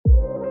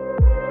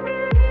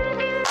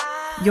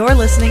You're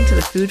listening to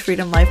the Food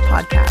Freedom Life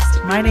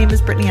podcast. My name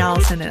is Brittany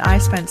Allison, and I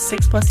spent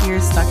 6+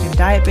 years stuck in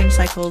diet binge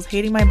cycles,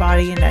 hating my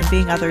body and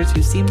envying others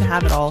who seem to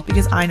have it all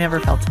because I never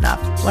felt enough.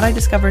 What I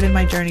discovered in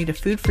my journey to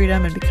food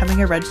freedom and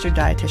becoming a registered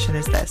dietitian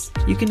is this: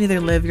 you can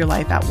either live your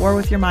life at war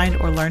with your mind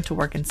or learn to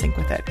work in sync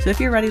with it. So if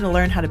you're ready to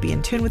learn how to be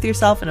in tune with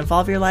yourself and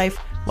evolve your life,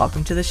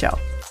 welcome to the show.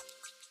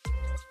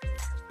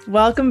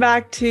 Welcome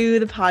back to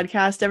the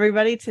podcast,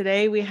 everybody.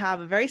 Today we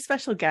have a very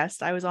special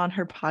guest. I was on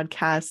her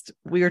podcast.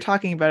 We were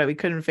talking about it. We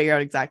couldn't figure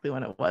out exactly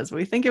when it was, but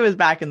we think it was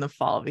back in the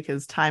fall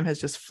because time has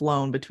just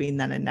flown between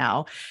then and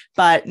now.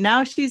 But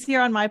now she's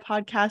here on my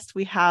podcast.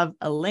 We have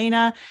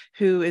Elena,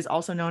 who is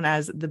also known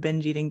as the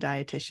binge eating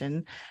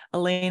dietitian.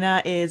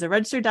 Elena is a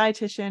registered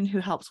dietitian who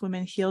helps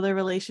women heal their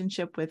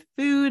relationship with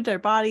food, their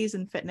bodies,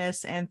 and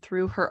fitness. And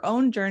through her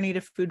own journey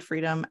to food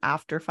freedom,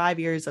 after 5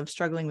 years of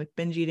struggling with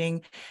binge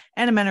eating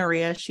and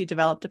amenorrhea, she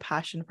developed a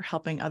passion for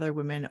helping other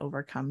women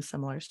overcome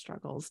similar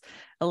struggles.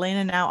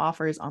 Elena now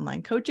offers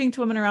online coaching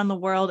to women around the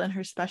world, and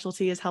her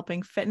specialty is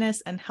helping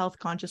fitness and health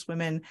conscious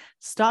women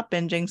stop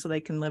binging so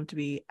they can live to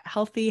be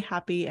healthy,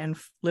 happy, and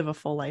live a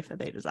full life that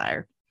they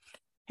desire.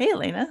 Hey,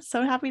 Elena,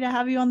 so happy to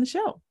have you on the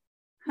show.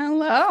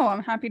 Hello,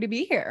 I'm happy to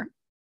be here.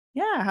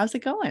 Yeah, how's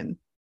it going?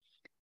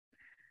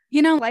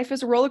 You know, life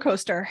is a roller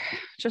coaster,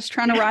 just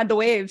trying to ride the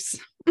waves.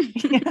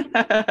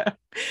 Yeah.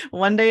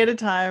 One day at a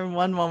time,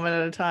 one moment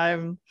at a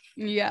time.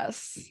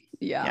 Yes.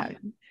 Yeah.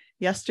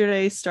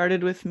 Yesterday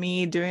started with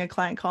me doing a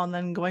client call and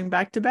then going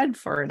back to bed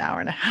for an hour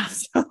and a half.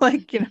 So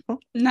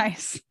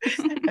nice.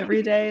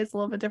 Every day is a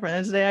little bit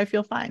different. This day I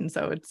feel fine.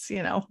 So it's,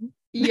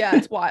 Yeah,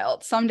 it's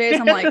wild. Some days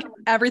I'm like,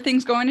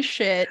 everything's going to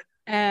shit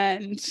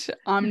and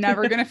I'm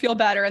never going to feel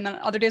better. And then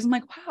other days I'm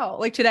like, wow,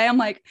 like today I'm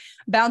like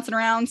bouncing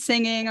around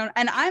singing.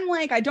 And I'm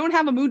like, I don't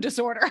have a mood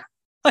disorder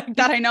like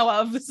that I know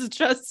of. This is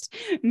just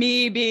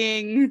me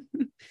being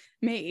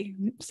me.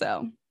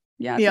 So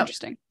yeah, it's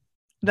interesting.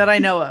 That I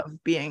know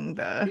of being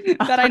the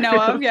that I know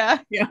of. Yeah.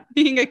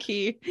 Being a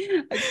key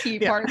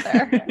yeah. part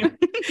there.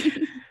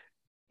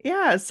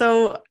 Yeah.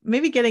 So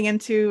maybe getting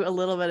into a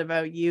little bit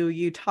about you.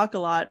 You talk a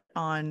lot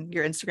on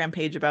your Instagram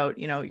page about,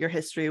 your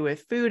history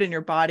with food and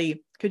your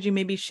body. Could you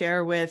maybe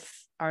share with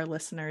our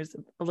listeners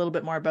a little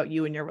bit more about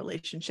you and your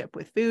relationship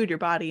with food, your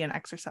body, and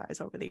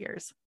exercise over the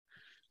years?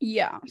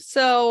 Yeah.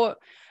 So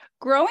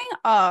growing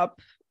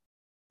up,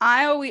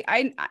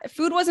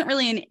 food wasn't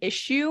really an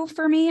issue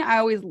for me. I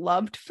always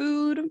loved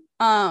food.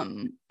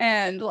 And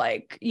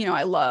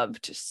I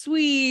loved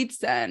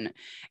sweets, and,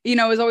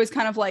 it was always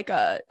kind of like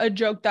a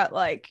joke that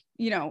I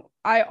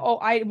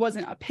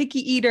wasn't a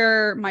picky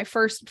eater. My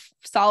first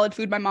solid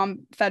food my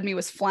mom fed me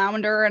was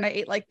flounder, and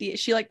I ate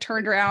she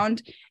turned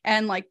around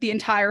and the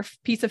entire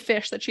piece of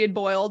fish that she had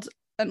boiled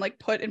and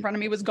put in front of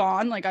me was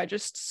gone. I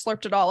just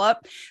slurped it all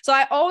up. So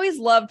I always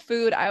loved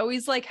food. I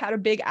always had a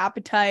big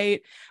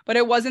appetite, but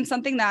it wasn't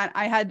something that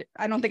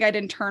I don't think I'd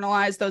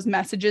internalized those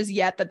messages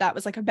yet that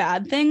was a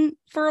bad thing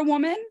for a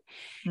woman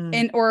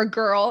or a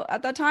girl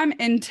at that time,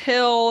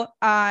 until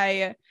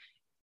I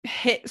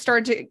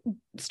started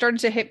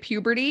to hit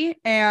puberty.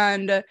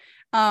 And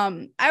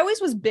I always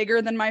was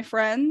bigger than my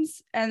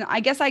friends. And I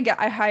guess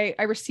I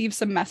received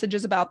some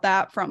messages about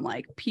that from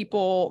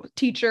people,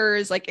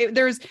 teachers,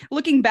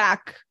 looking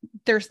back,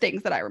 there's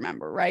things that I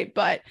remember. Right.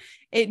 But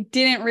it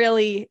didn't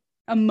really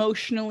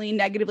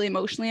negatively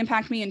emotionally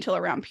impact me until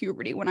around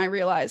puberty, when I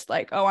realized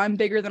I'm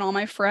bigger than all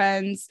my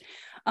friends.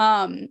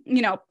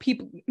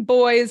 People,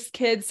 boys,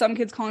 kids, some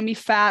kids calling me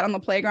fat on the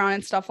playground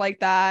and stuff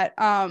like that.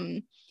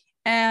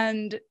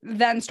 And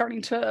then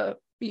starting to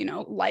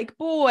like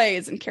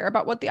boys and care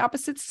about what the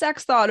opposite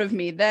sex thought of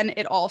me. Then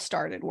it all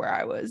started where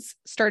I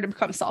started to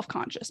become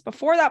self-conscious.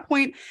 Before that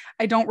point,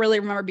 I don't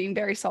really remember being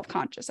very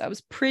self-conscious. I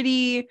was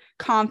pretty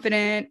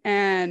confident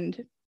and,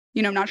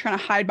 not trying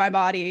to hide my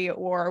body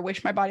or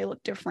wish my body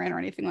looked different or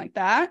anything like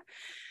that.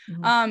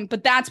 Mm-hmm.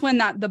 But that's when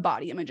the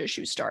body image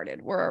issue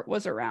started, where it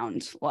was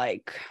around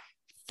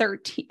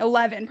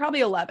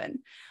 11.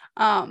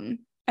 And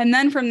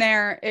then from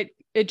there,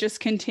 it just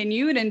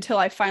continued until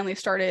I finally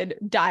started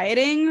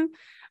dieting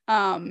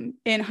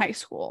in high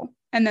school.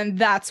 And then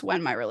that's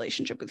when my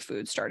relationship with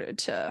food started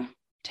to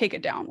take a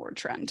downward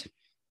trend.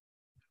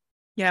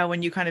 Yeah,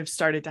 when you kind of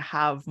started to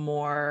have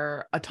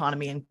more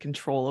autonomy and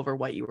control over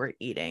what you were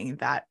eating,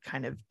 that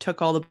kind of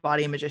took all the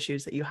body image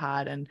issues that you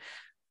had and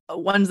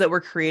ones that were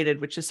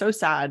created, which is so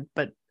sad,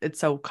 but it's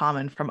so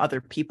common from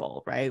other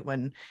people, right?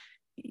 When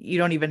you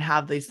don't even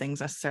have these things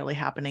necessarily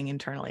happening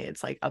internally,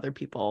 it's other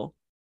people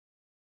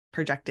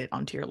project it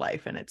onto your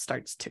life and it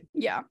starts to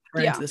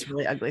turn into this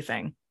really ugly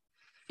thing.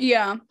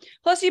 Yeah.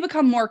 Plus you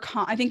become more,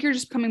 I think you're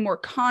just becoming more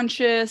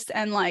conscious.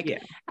 And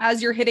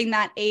as you're hitting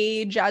that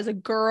age as a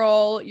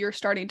girl, you're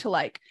starting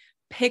to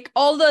pick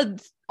all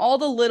the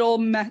little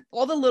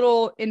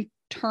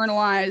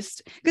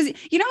internalized, because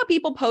how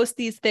people post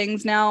these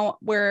things now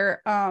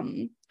where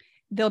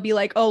they'll be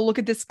oh, look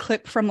at this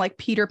clip from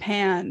Peter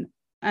Pan.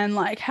 And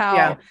look at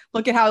how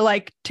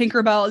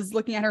Tinkerbell is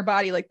looking at her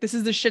body. This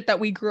is the shit that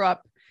we grew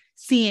up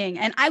seeing.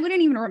 And I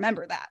wouldn't even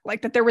remember that,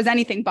 like that there was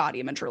anything body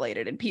image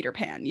related in Peter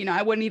Pan. You know,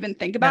 I wouldn't even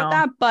think about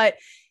that. But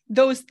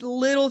those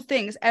little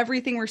things,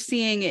 everything we're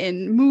seeing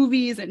in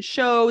movies and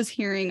shows,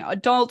 hearing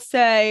adults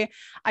say,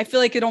 I feel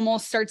like it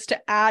almost starts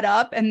to add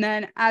up. And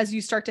then as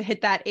you start to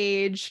hit that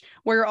age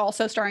where you're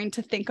also starting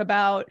to think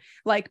about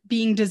like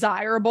being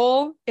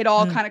desirable, it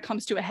all kind of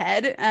comes to a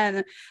head.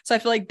 And so I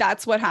feel like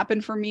that's what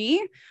happened for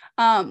me.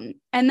 And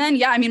then,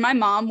 yeah, I mean, my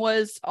mom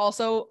was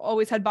also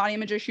always had body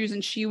image issues,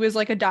 and she was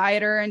like a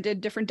dieter and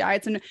did different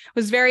diets and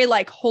was very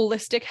like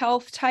holistic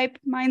health type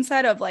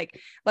mindset of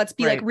like, let's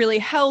be like really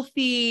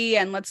healthy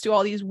and let's do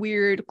all these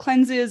weird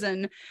cleanses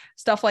and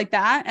stuff like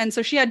that. And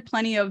so she had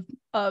plenty of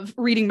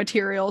reading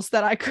materials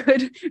that I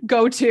could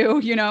go to,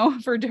 you know,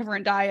 for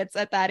different diets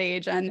at that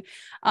age. And,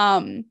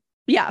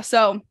 yeah,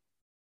 so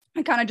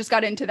I kind of just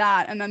got into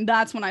that. And then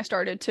that's when I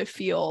started to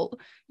feel,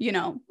 you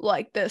know,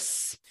 like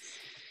this,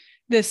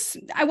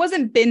 I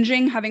wasn't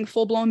binging, having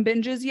full blown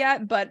binges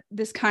yet, but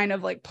this kind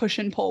of like push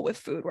and pull with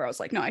food where I was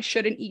like, no, I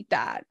shouldn't eat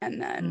that.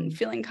 And then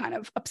feeling kind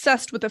of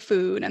obsessed with the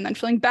food and then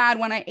feeling bad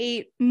when I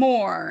ate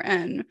more.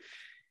 And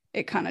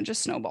it kind of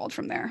just snowballed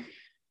from there.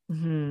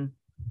 Kind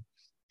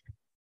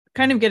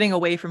of getting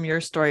away from your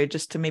story,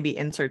 just to maybe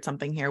insert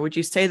something here. Would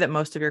you say that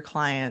most of your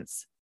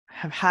clients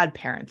have had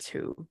parents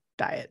who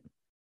diet?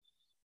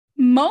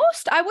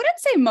 Most, I wouldn't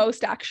say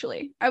most,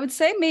 actually. I would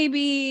say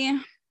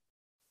maybe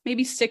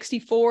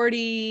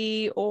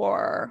 60-40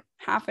 or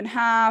half and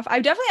half.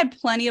 I've definitely had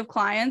plenty of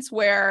clients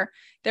where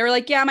they were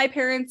like, yeah, my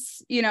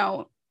parents, you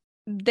know,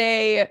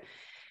 I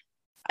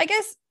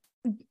guess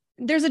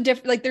there's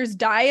there's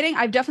dieting.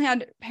 I've definitely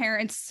had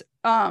parents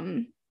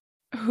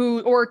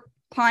or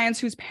clients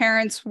whose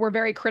parents were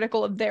very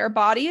critical of their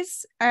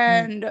bodies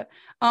and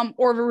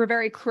or were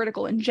very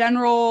critical in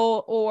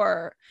general,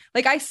 or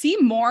like I see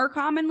more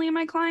commonly in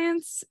my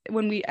clients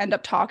when we end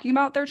up talking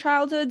about their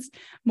childhoods,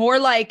 more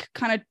like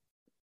kind of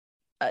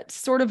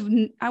sort of,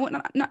 I would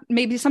not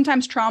maybe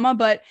sometimes trauma,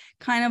 but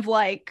kind of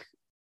like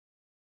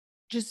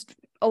just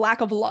a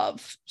lack of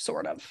love,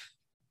 sort of.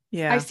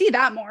 Yeah, I see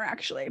that more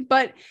actually,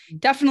 but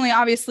definitely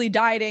obviously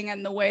dieting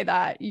and the way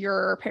that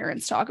your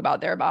parents talk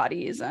about their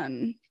bodies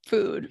and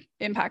food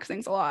impacts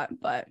things a lot.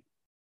 But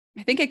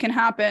I think it can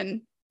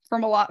happen for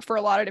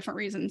a lot of different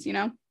reasons, you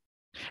know?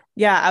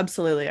 Yeah,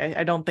 absolutely.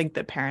 I don't think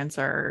that parents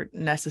are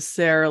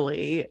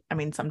necessarily, I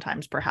mean,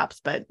 sometimes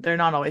perhaps, but they're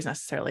not always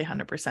necessarily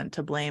 100%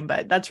 to blame.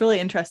 But that's really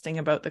interesting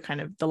about the kind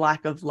of the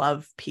lack of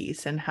love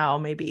piece and how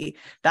maybe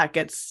that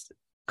gets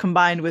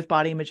combined with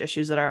body image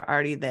issues that are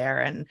already there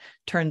and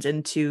turns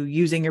into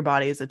using your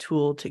body as a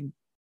tool to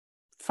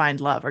find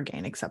love or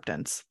gain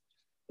acceptance.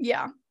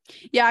 Yeah.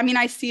 Yeah. I mean,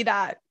 I see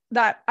that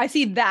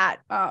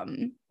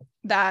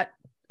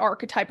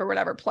archetype or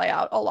whatever play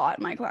out a lot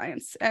in my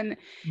clients. And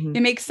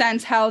it makes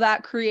sense how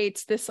that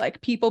creates this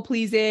like people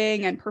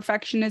pleasing and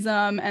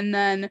perfectionism, and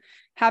then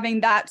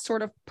having that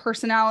sort of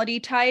personality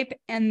type,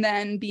 and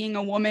then being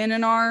a woman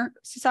in our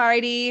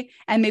society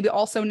and maybe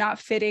also not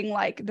fitting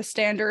like the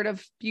standard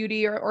of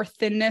beauty or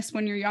thinness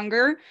when you're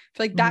younger. I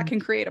feel like that can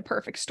create a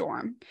perfect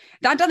storm.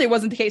 That definitely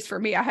wasn't the case for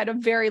me. I had a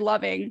very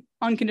loving,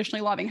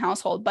 unconditionally loving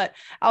household, but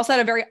I also had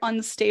a very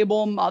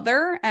unstable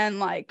mother and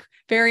like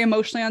very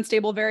emotionally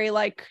unstable, very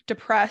like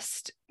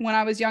depressed when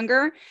I was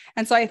younger.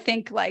 And so I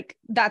think like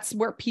that's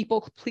where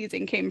people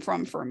pleasing came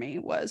from for me,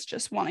 was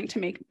just wanting to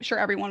make sure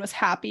everyone was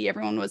happy,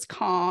 everyone was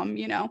calm,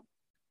 you know?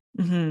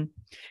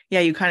 Yeah,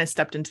 you kind of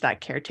stepped into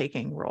that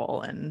caretaking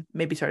role and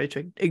maybe started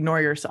to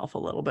ignore yourself a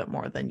little bit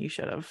more than you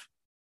should have.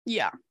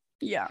 Yeah,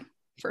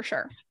 for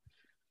sure.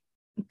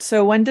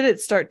 So when did it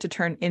start to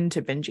turn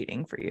into binge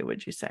eating for you,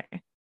 would you say?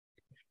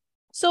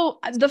 So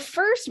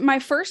my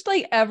first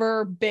like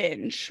ever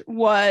binge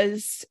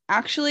was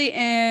actually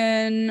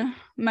in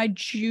my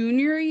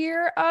junior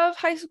year of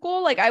high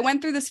school. Like I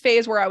went through this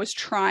phase where I was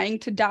trying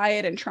to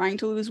diet and trying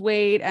to lose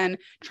weight and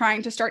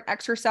trying to start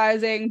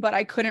exercising, but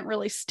I couldn't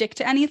really stick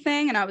to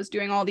anything. And I was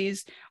doing all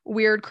these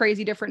weird,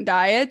 crazy different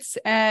diets.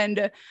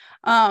 And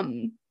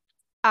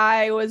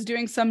I was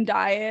doing some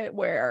diet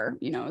where,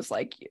 you know, it's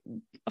like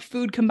a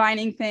food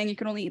combining thing. You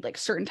can only eat like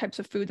certain types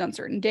of foods on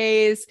certain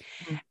days.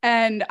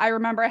 And I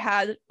remember I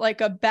had like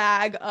a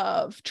bag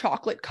of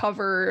chocolate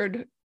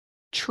covered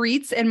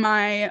treats in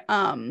my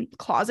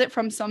closet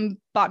from some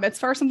bat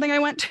mitzvah or something I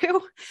went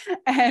to.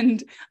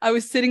 And I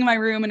was sitting in my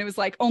room and it was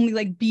like only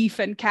like beef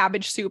and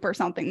cabbage soup or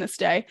something this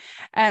day.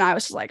 And I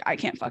was just like, I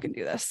can't fucking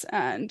do this.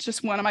 And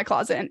just went in my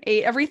closet and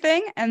ate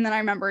everything. And then I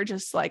remember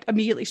just like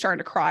immediately starting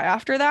to cry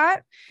after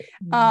that.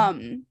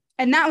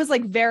 And that was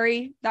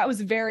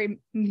very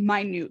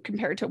minute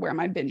compared to where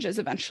my binges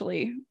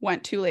eventually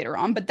went to later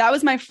on. But that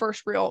was my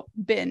first real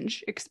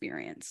binge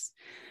experience.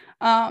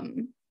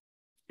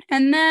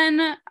 And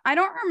then I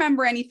don't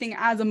remember anything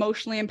as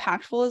emotionally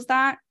impactful as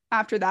that.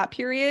 After that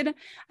period,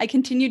 I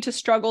continued to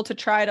struggle to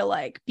try to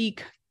like be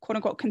quote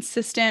unquote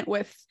consistent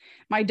with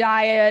my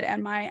diet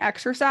and my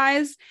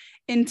exercise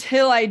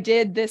until I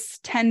did this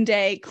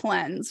 10-day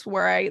cleanse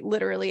where I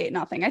literally ate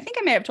nothing. I think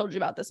I may have told you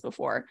about this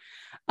before.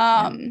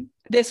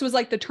 This was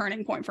like the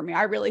turning point for me.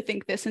 I really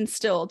think this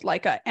instilled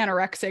like a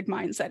anorexic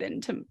mindset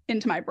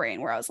into my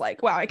brain, where I was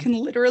like, wow, I can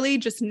literally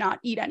just not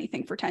eat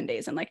anything for 10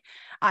 days. And like,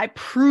 I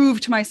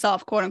proved to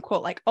myself, quote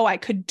unquote, like, oh, I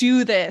could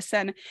do this.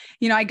 And,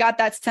 you know, I got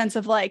that sense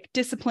of like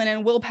discipline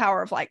and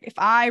willpower of like, if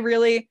I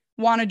really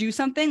want to do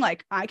something,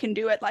 like I can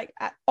do it like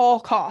at all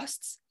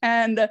costs.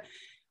 And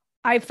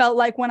I felt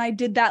like when I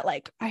did that,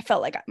 like I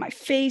felt like my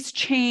face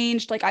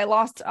changed. Like I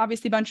lost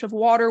obviously a bunch of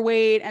water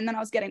weight. And then I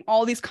was getting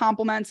all these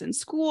compliments in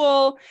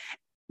school.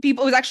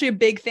 People, it was actually a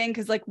big thing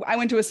because like I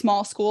went to a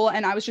small school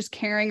and I was just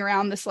carrying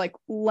around this like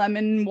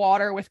lemon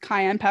water with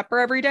cayenne pepper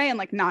every day and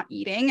like not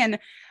eating. And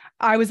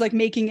I was like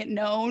making it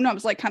known. I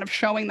was like kind of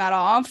showing that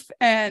off.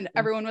 And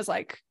everyone was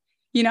like,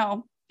 you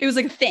know, it was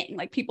like a thing.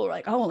 Like people were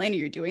like, oh, Elena,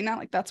 you're doing that?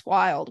 Like that's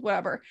wild,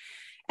 whatever.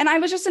 And I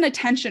was just an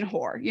attention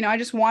whore. You know, I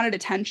just wanted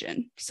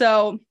attention.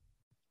 So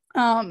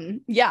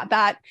yeah,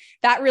 that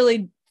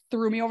really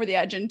threw me over the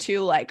edge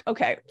into like,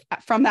 okay,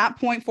 from that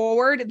point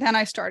forward, then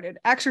I started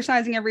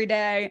exercising every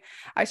day.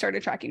 I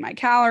started tracking my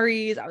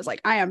calories. I was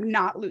like, I am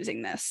not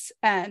losing this.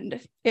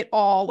 And it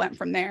all went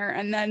from there.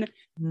 And then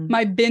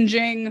my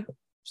binging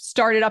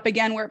started up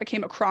again, where it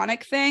became a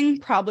chronic thing,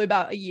 probably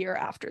about a year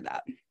after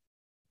that.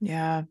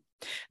 Yeah.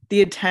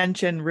 The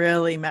attention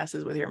really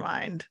messes with your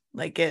mind.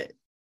 Like it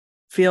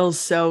feels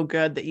so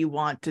good that you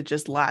want to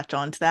just latch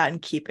onto that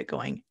and keep it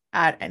going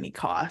at any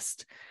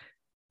cost.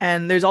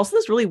 And there's also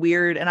this really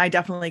weird, and I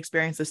definitely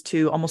experienced this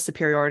too, almost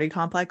superiority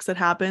complex that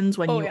happens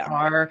when you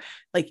are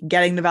like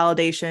getting the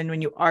validation,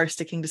 when you are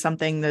sticking to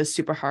something that is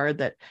super hard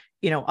that,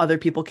 you know, other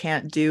people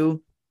can't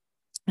do.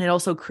 And it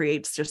also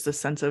creates just this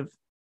sense of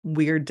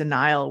weird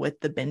denial with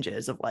the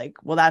binges of like,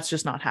 well, that's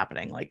just not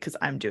happening. Like, cause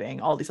I'm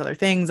doing all these other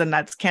things and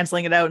that's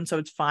canceling it out. And so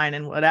it's fine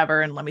and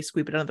whatever. And let me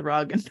sweep it under the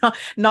rug and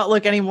not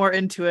look any more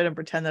into it and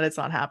pretend that it's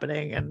not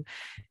happening. And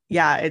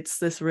yeah, it's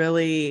this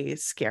really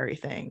scary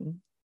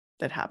thing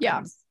that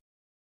happens.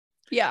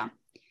 Yeah.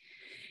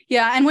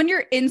 And when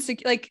you're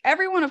insecure, like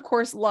everyone, of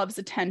course, loves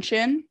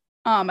attention.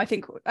 I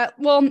think,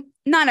 well,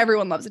 not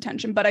everyone loves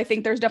attention, but I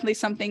think there's definitely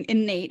something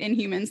innate in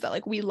humans that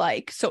like we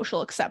like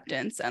social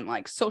acceptance and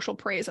like social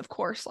praise, of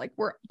course, like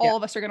all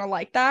of us are going to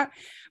like that.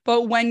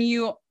 But when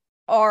you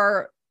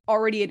are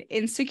already an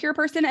insecure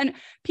person, and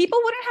people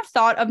wouldn't have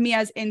thought of me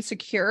as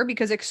insecure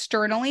because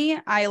externally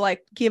I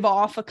like give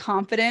off a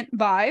confident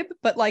vibe,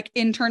 but like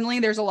internally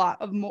there's a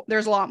lot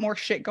more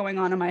shit going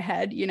on in my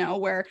head, you know,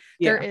 where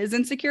there is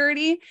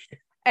insecurity.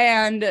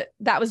 And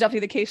that was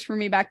definitely the case for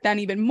me back then,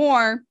 even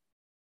more.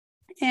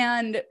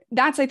 And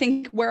that's, I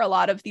think, where a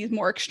lot of these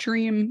more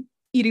extreme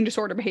eating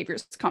disorder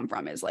behaviors come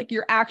from, is like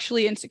you're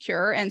actually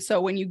insecure. And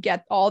so when you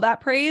get all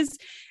that praise,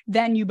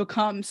 then you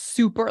become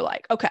super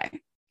like, okay,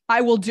 I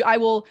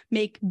will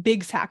make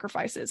big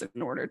sacrifices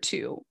in order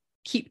to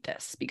keep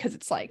this, because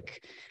it's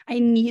like, I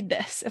need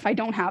this. If I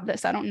don't have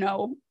this, I don't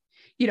know,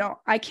 you know,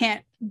 I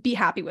can't be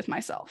happy with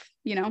myself,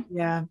 you know?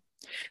 Yeah.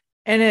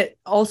 And it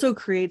also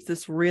creates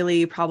this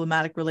really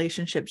problematic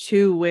relationship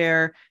too,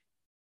 where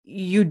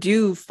you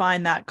do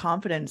find that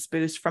confidence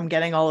boost from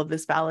getting all of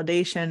this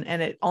validation.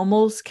 And it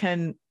almost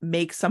can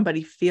make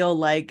somebody feel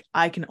like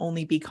I can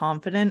only be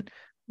confident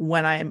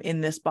when I am in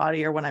this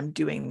body or when I'm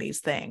doing these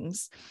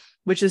things,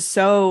 which is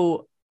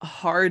so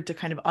hard to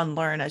kind of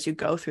unlearn as you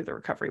go through the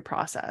recovery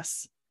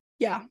process.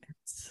 Yeah.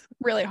 It's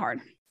really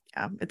hard.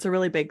 Yeah, it's a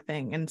really big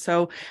thing. And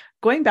so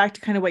going back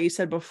to kind of what you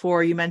said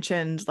before, you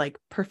mentioned like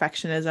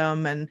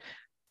perfectionism and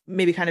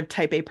maybe kind of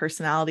type A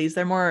personalities.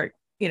 They're more,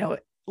 you know,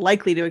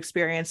 likely to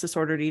experience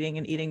disordered eating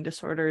and eating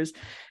disorders.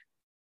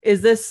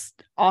 Is this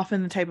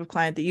often the type of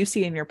client that you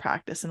see in your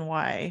practice, and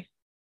why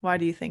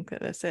do you think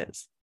that this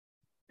is?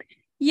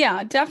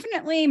 Yeah,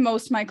 definitely.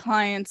 Most of my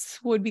clients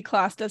would be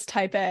classed as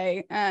type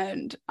A,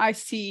 and I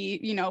see,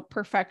 you know,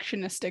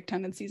 perfectionistic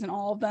tendencies in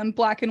all of them,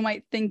 black and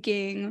white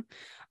thinking,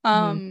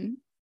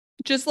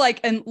 just like,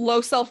 and low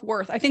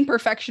self-worth. I think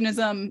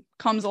perfectionism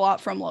comes a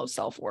lot from low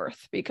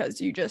self-worth, because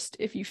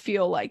if you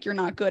feel like you're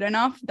not good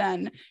enough,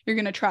 then you're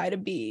going to try to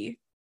be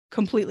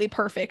completely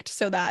perfect,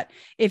 so that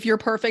if you're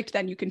perfect,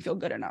 then you can feel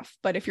good enough.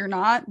 But if you're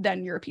not,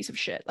 then you're a piece of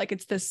shit. Like,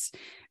 it's this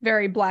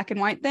very black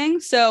and white thing.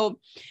 So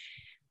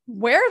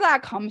where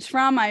that comes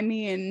from, I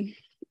mean,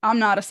 I'm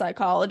not a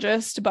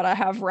psychologist, but I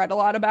have read a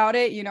lot about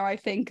it. You know, I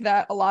think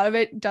that a lot of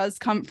it does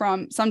come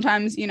from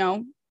sometimes, you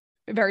know,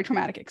 very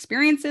traumatic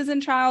experiences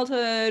in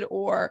childhood,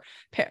 or,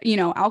 you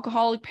know,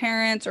 alcoholic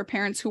parents, or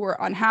parents who were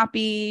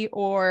unhappy,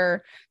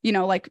 or, you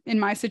know, like in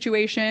my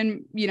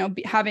situation, you know,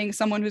 having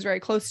someone who's very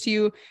close to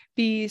you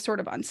be sort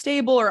of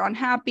unstable or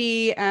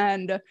unhappy.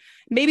 And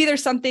maybe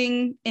there's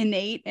something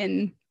innate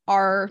in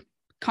our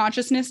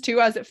consciousness too,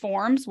 as it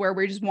forms, where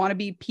we just want to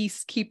be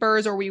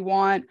peacekeepers, or we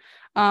want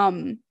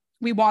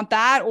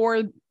that,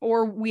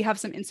 or we have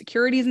some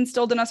insecurities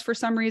instilled in us for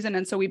some reason.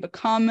 And so we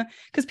become,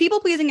 because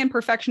people pleasing and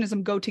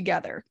perfectionism go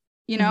together,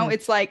 you know,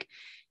 it's like,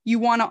 you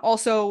want to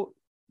also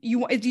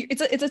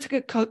it's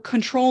a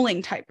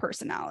controlling type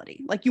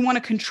personality. Like you want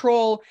to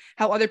control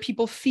how other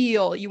people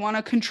feel. You want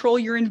to control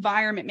your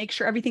environment, make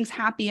sure everything's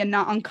happy and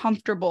not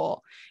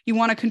uncomfortable. You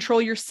want to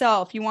control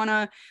yourself. You want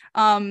to,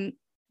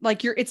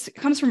 it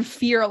comes from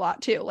fear a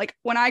lot too. Like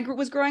when I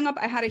was growing up,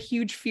 I had a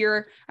huge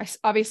fear.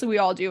 Obviously we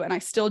all do, and I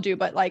still do,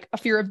 but like a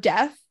fear of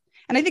death.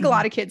 And I think a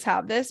lot of kids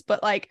have this,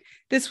 but like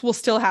this will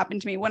still happen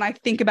to me when I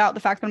think about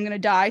the fact that I'm going to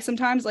die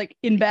sometimes, like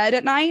in bed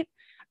at night.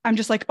 I'm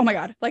just like, oh my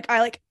God, like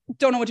I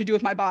don't know what to do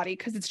with my body,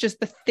 because it's just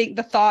the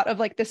thought of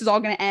like this is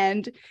all going to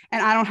end,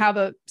 and I don't have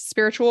a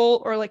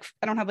spiritual, or like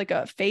I don't have like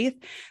a faith.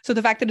 So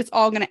the fact that it's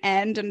all going to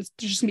end and there's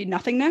just gonna be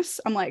nothingness,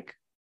 I'm like,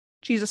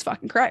 Jesus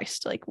fucking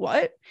Christ, like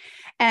what?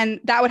 And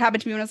that would happen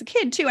to me when I was a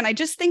kid too. And I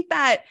just think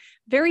that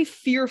very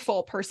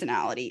fearful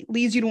personality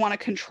leads you to want to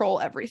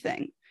control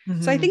everything.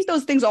 So I think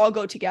those things all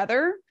go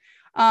together.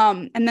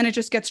 And then it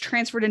just gets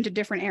transferred into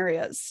different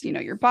areas, you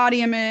know, your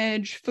body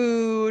image,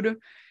 food,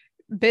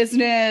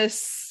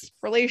 business,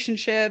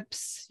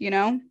 relationships, you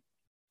know?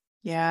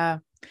 Yeah.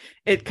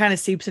 It kind of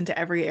seeps into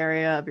every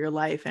area of your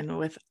life. And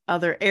with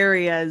other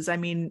areas, I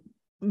mean,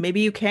 maybe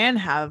you can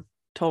have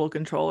total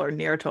control or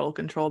near total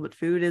control, but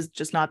food is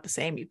just not the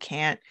same. You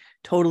can't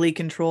totally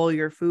control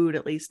your food,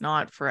 at least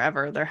not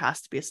forever. There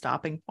has to be a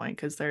stopping point,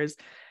 because there's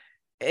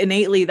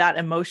innately that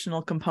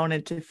emotional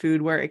component to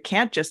food where it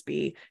can't just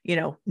be, you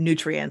know,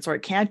 nutrients, or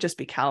it can't just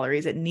be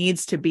calories. It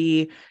needs to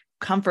be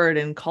comfort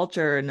and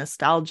culture and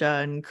nostalgia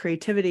and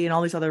creativity and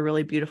all these other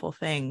really beautiful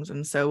things.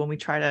 And so when we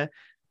try to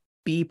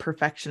be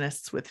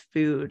perfectionists with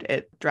food,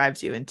 it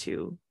drives you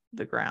into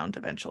the ground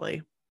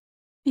eventually.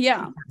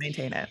 Yeah.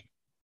 Maintain it.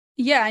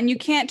 Yeah. And you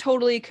can't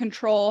totally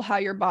control how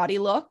your body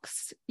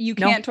looks. You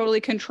can't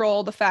totally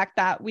control the fact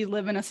that we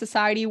live in a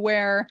society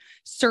where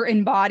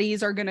certain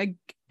bodies are going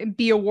to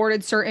be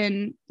awarded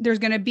there's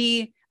going to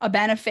be a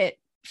benefit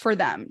for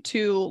them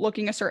to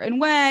looking a certain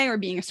way or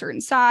being a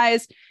certain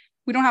size.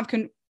 We don't have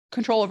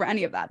control over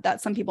any of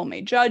that some people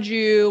may judge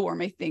you or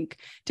may think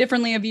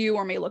differently of you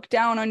or may look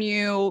down on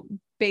you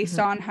based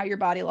on how your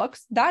body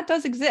looks. That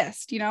does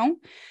exist, you know?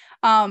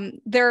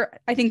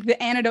 I think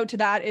the antidote to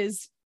that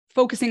is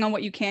focusing on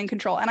what you can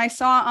control. And I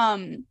saw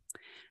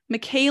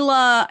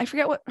Michaela, I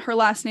forget what her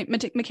last name,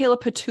 Michaela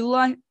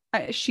Petula.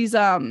 She's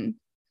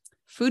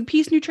Food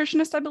Peace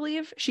nutritionist, I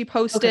believe. She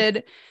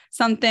posted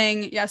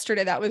something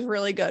yesterday that was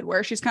really good,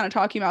 where she's kind of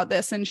talking about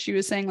this. And she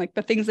was saying like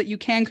the things that you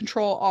can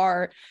control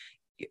are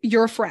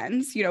your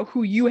friends, you know,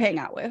 who you hang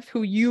out with,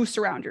 who you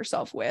surround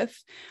yourself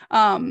with,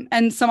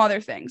 and some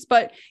other things.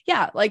 But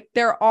yeah, like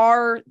there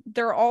are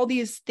all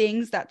these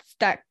things that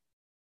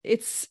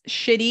it's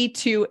shitty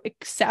to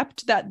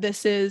accept that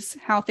this is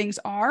how things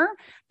are,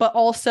 but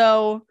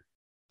also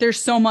there's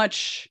so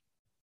much.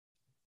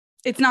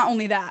 It's not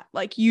only that,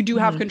 like you do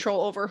have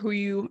control over who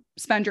you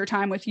spend your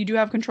time with. You do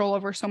have control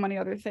over so many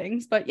other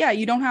things, but yeah,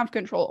 you don't have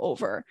control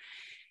over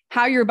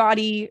how your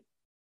body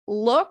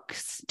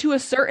looks to a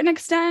certain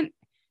extent.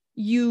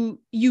 You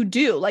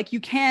do, like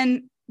you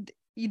can,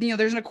 you know,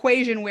 there's an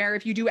equation where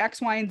if you do X,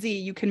 Y, and Z,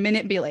 you can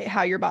manipulate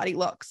how your body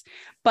looks,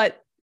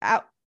 but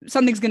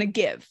something's going to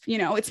give, you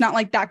know, it's not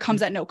like that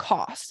comes at no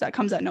cost, that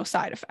comes at no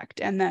side effect.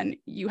 And then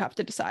you have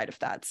to decide if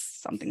that's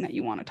something that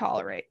you want to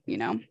tolerate, you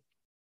know?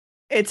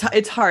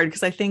 It's hard,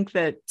 because I think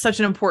that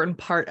such an important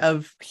part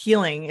of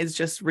healing is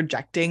just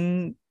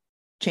rejecting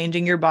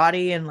changing your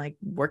body and like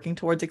working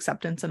towards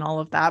acceptance and all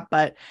of that.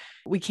 But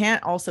we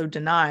can't also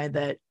deny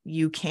that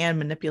you can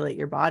manipulate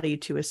your body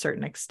to a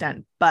certain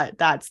extent. But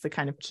that's the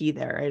kind of key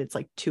there, right? It's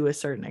like to a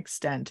certain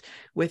extent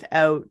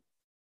without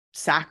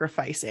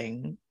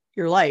sacrificing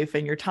your life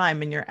and your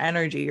time and your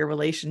energy, your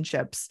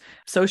relationships,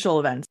 social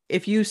events.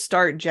 If you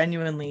start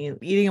genuinely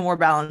eating a more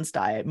balanced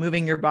diet,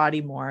 moving your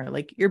body more,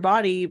 like your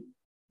body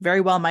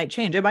very well might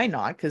change. It might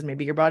not, because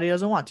maybe your body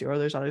doesn't want to, or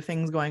there's other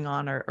things going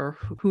on, or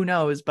who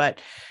knows, but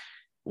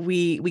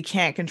we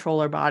can't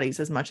control our bodies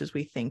as much as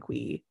we think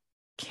we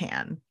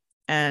can.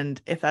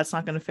 And if that's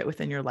not going to fit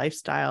within your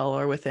lifestyle,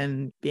 or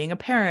within being a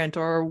parent,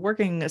 or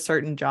working a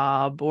certain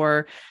job,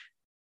 or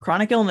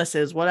chronic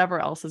illnesses, whatever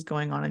else is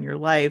going on in your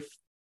life,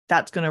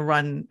 that's going to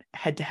run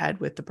head to head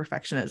with the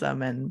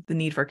perfectionism and the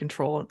need for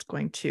control. It's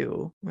going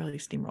to really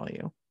steamroll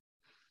you.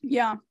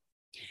 Yeah.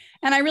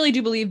 And I really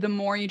do believe the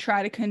more you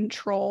try to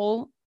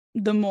control,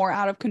 the more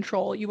out of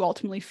control you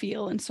ultimately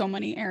feel in so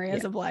many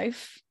areas of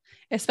life,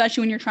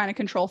 especially when you're trying to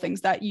control things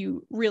that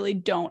you really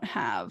don't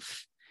have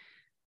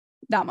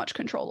that much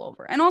control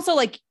over. And also,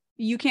 like,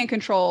 you can't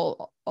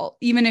control,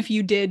 even if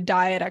you did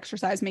diet,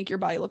 exercise, make your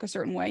body look a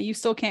certain way, you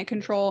still can't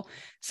control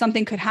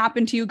something could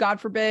happen to you, God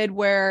forbid,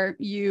 where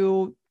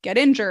you get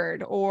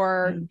injured,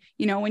 or,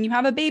 you know, when you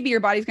have a baby,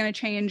 your body's going to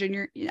change, and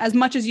you're, as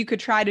much as you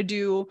could try to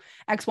do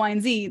X, Y,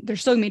 and Z,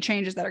 there's still gonna be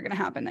changes that are going to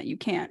happen that you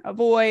can't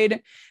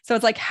avoid. So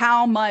it's like,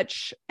 how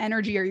much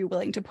energy are you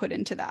willing to put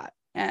into that?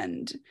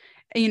 And,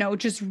 you know,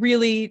 just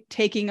really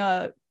taking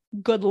a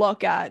good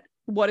look at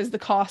what is the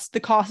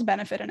cost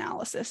benefit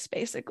analysis,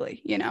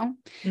 basically,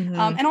 Mhm.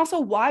 and also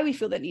why we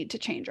feel the need to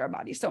change our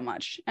body so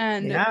much.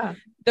 And Yeah.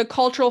 the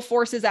cultural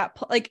forces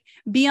like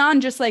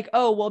beyond just like,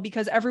 oh, well,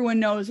 because everyone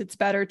knows it's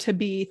better to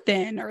be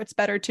thin or it's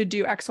better to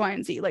do X, Y,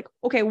 and Z. Like,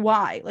 okay,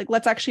 why? Like,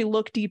 let's actually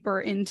look deeper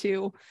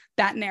into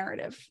that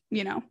narrative,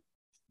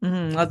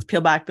 Let's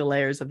peel back the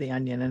layers of the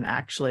onion and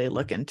actually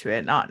look into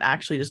it, not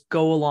actually just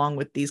go along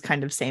with these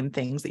kind of same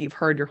things that you've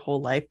heard your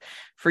whole life.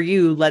 For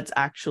you, let's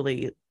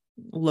actually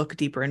look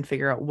deeper and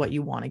figure out what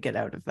you want to get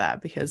out of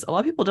that, because a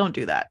lot of people don't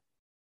do that.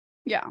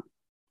 Yeah.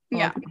 A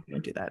lot of people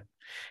don't do that.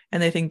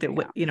 And they think that,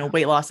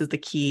 weight loss is the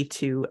key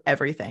to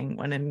everything,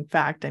 when in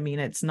fact, I mean,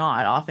 it's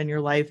not. Often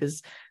your life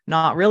is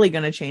not really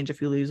going to change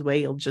if you lose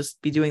weight. You'll just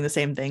be doing the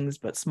same things,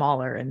 but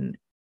smaller. And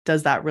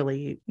does that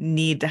really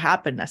need to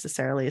happen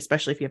necessarily,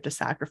 especially if you have to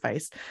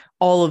sacrifice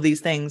all of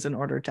these things in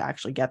order to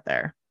actually get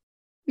there?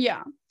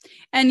 Yeah.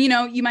 And,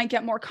 you might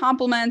get more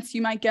compliments,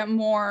 you might get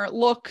more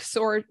looks,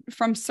 or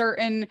from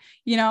certain,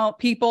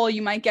 people,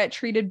 you might get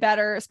treated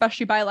better,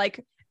 especially by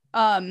like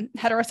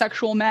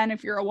heterosexual men.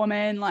 If you're a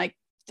woman, like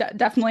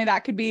definitely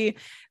that could be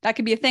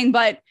a thing.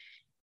 But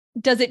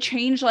does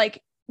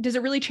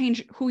it really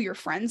change who you're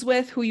friends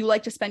with, who you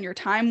like to spend your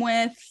time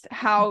with,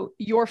 how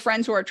your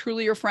friends who are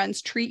truly your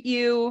friends treat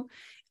you?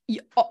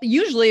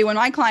 Usually when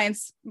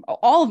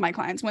all of my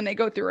clients, when they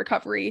go through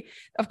recovery,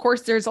 of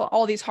course, there's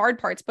all these hard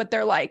parts, but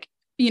they're like,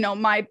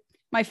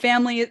 my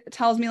family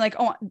tells me like,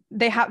 oh,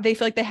 they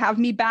feel like they have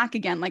me back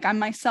again. Like I'm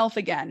myself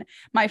again.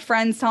 My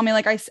friends tell me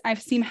like, I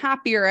seem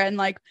happier and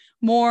like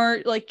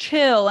more like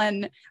chill,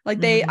 and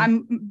like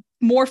I'm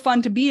more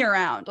fun to be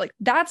around. Like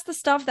that's the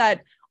stuff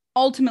that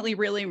ultimately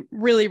really,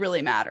 really,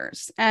 really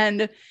matters.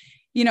 And,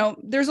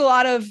 there's a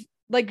lot of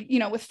like,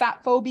 with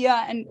fat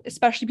phobia, and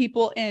especially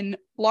people in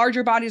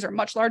larger bodies or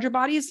much larger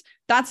bodies,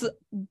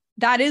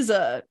 that is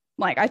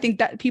I think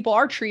that people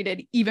are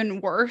treated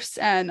even worse.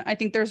 And I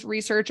think there's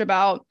research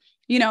about,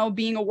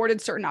 being awarded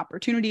certain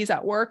opportunities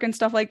at work and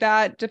stuff like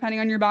that, depending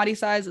on your body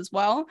size as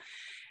well.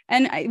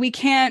 And we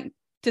can't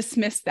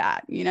dismiss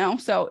that,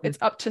 so it's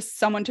up to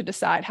someone to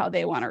decide how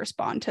they want to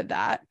respond to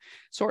that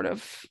sort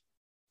of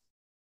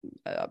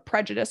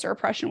prejudice or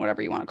oppression,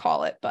 whatever you want to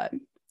call it. But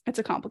it's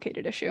a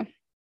complicated issue.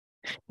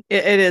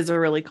 It is a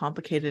really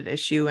complicated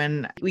issue.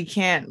 And we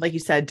can't, like you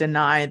said,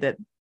 deny that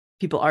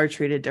people are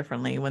treated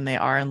differently when they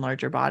are in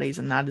larger bodies.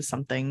 And that is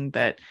something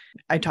that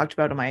I talked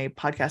about in my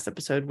podcast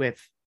episode with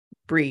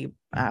Bree,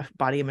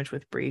 Body Image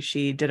with Bree.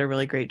 She did a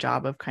really great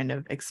job of kind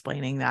of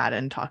explaining that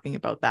and talking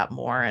about that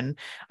more. And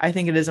I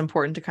think it is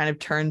important to kind of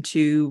turn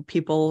to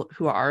people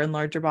who are in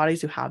larger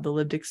bodies, who have the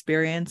lived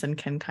experience and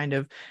can kind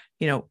of,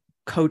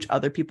 coach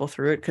other people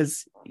through it,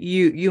 because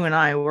you and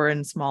I were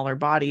in smaller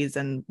bodies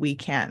and we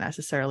can't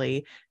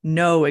necessarily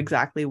know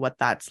exactly what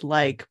that's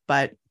like.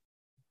 But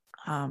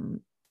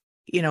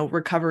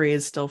recovery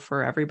is still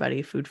for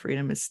everybody. Food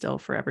freedom is still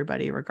for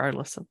everybody,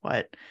 regardless of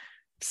what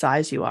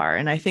size you are.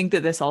 And I think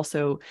that this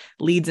also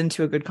leads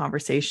into a good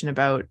conversation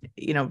about,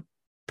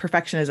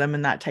 perfectionism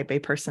and that type A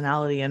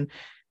personality, and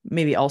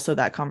maybe also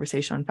that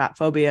conversation on fat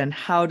phobia, and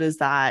how does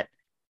that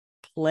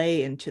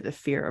play into the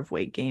fear of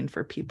weight gain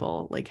for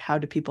people? Like, how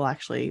do people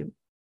actually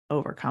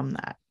overcome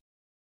that?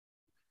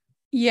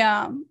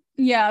 Yeah.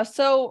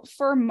 So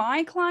for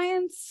my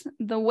clients,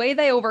 the way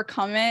they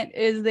overcome it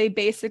is they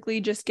basically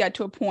just get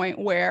to a point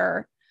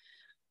where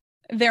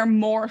they're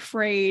more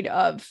afraid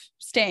of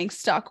staying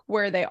stuck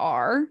where they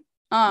are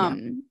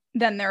than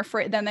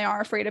they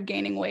are afraid of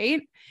gaining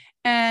weight.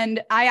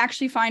 And I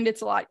actually find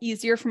it's a lot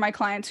easier for my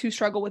clients who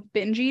struggle with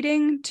binge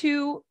eating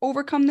to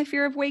overcome the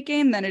fear of weight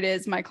gain than it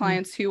is my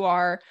clients who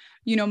are,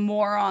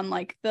 more on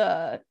like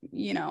the,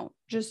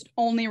 just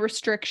only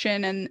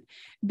restriction and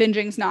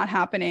binging's not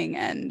happening.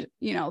 And,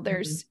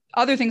 there's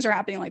other things are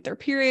happening, like their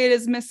period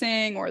is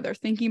missing, or they're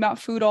thinking about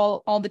food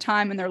all the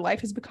time and their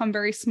life has become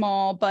very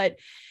small. But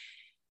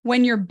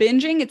when you're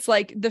binging, it's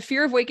like the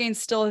fear of weight gain is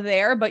still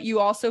there, but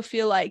you also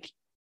feel like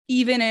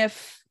even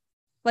if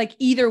like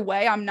either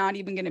way, I'm not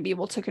even going to be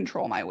able to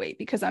control my weight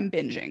because I'm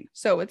binging.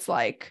 So it's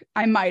like,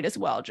 I might as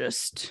well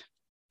just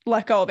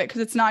let go of it because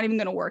it's not even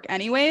going to work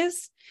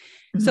anyways.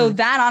 So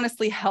that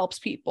honestly helps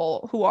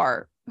people who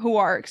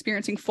are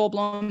experiencing full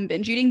blown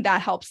binge eating.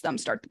 That helps them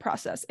start the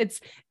process. It's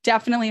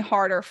definitely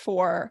harder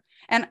for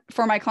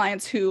my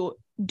clients who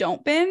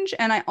don't binge.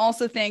 And I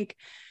also think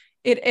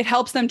it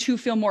helps them to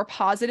feel more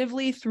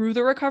positively through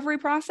the recovery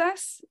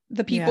process,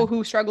 the people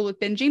who struggle with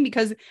binging,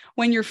 because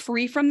when you're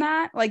free from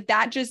that, like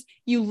that just,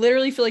 you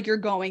literally feel like you're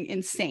going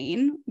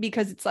insane,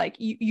 because it's like,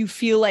 you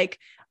feel like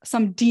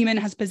some demon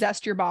has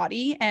possessed your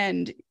body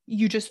and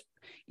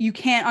you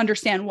can't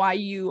understand why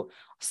you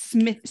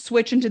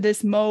switch into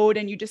this mode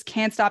and you just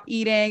can't stop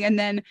eating. And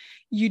then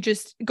you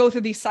just go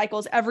through these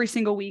cycles every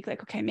single week.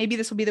 Like, okay, maybe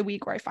this will be the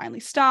week where I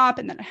finally stop.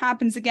 And then it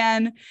happens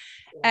again.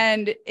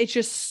 And it's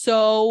just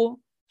so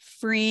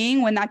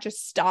freeing when that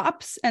just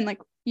stops. And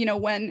like,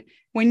 when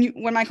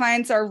my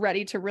clients are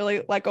ready to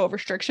really let go of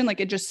restriction, like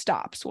it just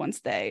stops once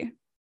they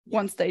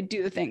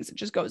do the things, it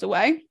just goes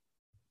away.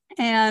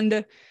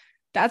 And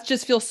that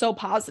just feels so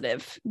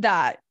positive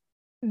that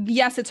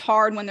yes, it's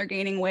hard when they're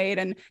gaining weight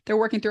and they're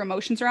working through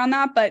emotions around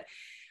that. But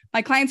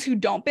my clients who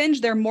don't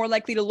binge, they're more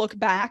likely to look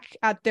back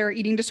at their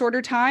eating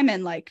disorder time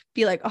and like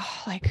be like,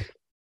 oh, like,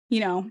 you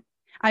know,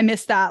 I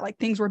missed that. Like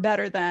things were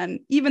better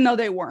then, even though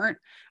they weren't,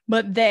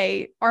 but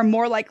they are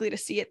more likely to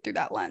see it through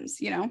that lens,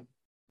 you know?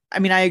 I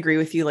mean, I agree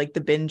with you. Like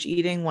the binge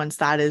eating, once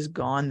that is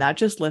gone, that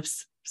just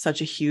lifts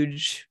such a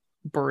huge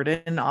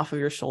burden off of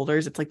your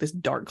shoulders. It's like this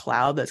dark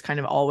cloud that's kind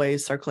of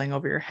always circling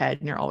over your head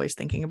and you're always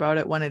thinking about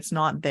it. When it's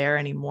not there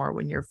anymore,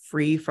 when you're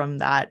free from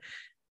that,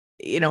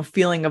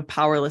 feeling of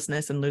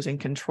powerlessness and losing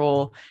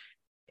control.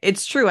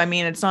 It's true. I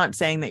mean, it's not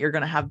saying that you're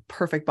going to have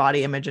perfect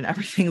body image and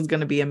everything's going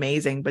to be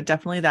amazing, but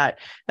definitely that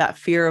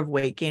fear of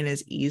weight gain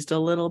is eased a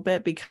little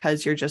bit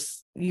because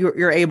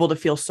you're able to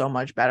feel so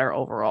much better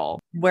overall.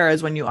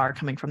 Whereas when you are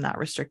coming from that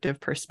restrictive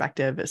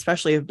perspective,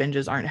 especially if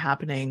binges aren't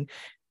happening,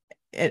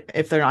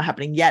 if they're not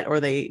happening yet, or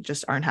they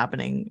just aren't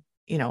happening,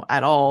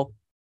 at all,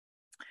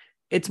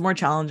 it's more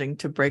challenging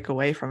to break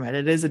away from it.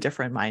 It is a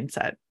different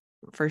mindset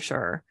for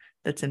sure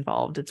that's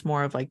involved. It's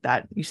more of like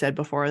that, you said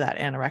before, that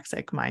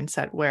anorexic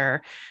mindset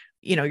where,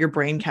 your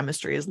brain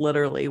chemistry is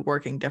literally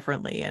working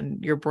differently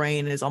and your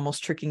brain is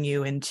almost tricking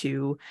you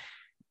into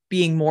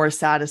being more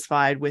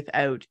satisfied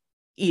without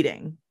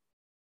eating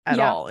at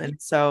all.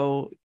 And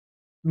so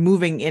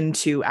moving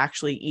into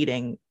actually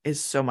eating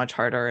is so much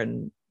harder,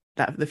 and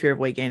that the fear of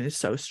weight gain is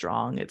so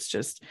strong. It's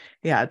just,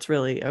 yeah, it's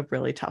really a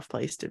really tough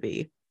place to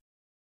be.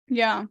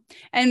 Yeah.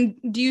 And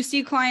do you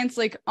see clients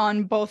like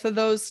on both of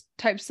those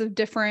types of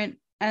different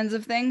ends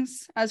of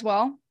things as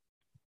well?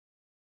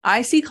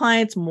 I see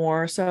clients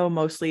more so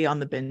mostly on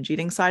the binge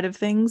eating side of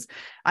things.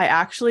 I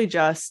actually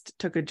just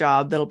took a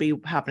job that'll be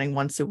happening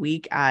once a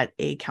week at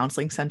a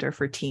counseling center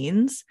for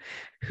teens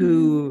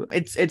who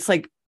it's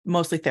like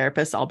mostly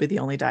therapists. I'll be the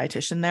only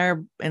dietitian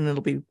there, and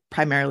it'll be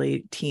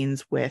primarily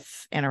teens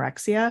with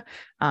anorexia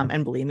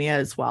and bulimia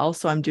as well.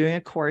 So I'm doing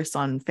a course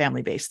on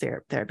family-based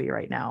therapy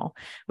right now,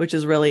 which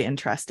is really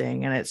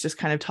interesting. And it's just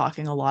kind of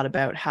talking a lot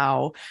about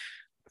how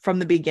from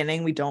the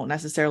beginning, we don't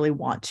necessarily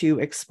want to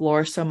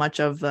explore so much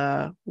of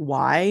the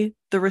why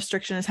the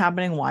restriction is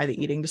happening, why the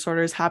eating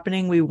disorder is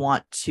happening. We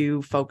want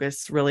to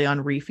focus really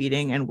on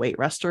refeeding and weight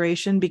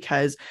restoration,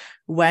 because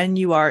when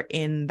you are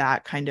in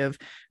that kind of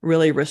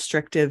really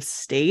restrictive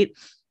state,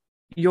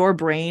 your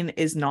brain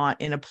is not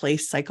in a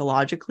place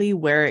psychologically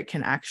where it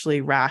can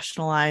actually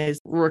rationalize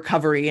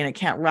recovery, and it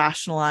can't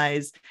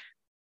rationalize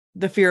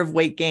the fear of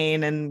weight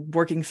gain and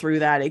working through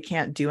that. It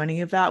can't do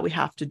any of that. We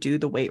have to do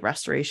the weight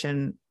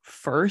restoration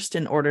first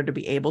in order to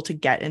be able to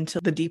get into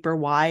the deeper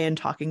why and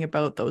talking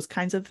about those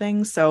kinds of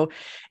things. So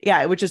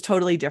yeah, which is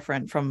totally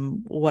different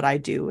from what I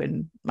do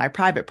in my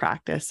private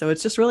practice. So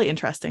it's just really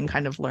interesting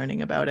kind of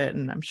learning about it.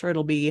 And I'm sure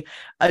it'll be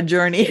a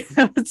journey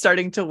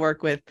starting to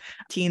work with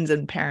teens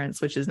and parents,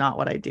 which is not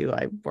what I do.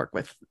 I work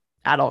with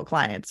adult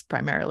clients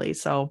primarily.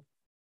 So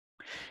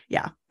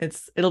yeah,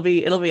 it'll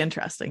be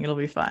interesting. It'll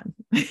be fun.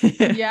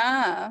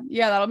 Yeah,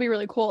 that'll be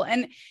really cool.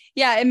 And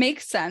yeah, it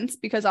makes sense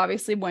because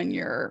obviously when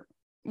you're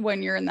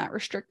in that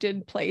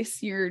restricted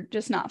place, you're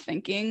just not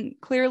thinking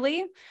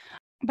clearly.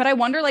 But I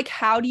wonder, like,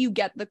 how do you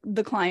get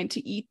the client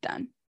to eat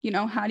then?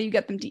 How do you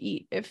get them to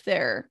eat if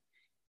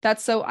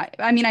that's so,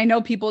 I mean, I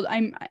know people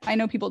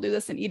do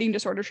this in eating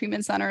disorder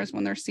treatment centers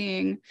when they're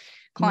seeing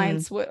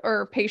clients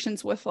or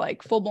patients with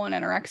like full-blown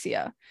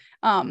anorexia.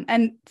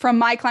 And from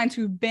my clients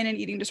who've been in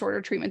eating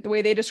disorder treatment, the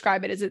way they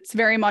describe it is it's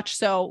very much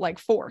so like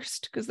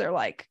forced, because they're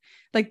like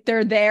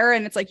they're there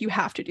and it's like, you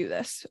have to do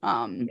this.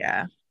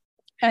 Yeah.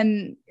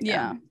 And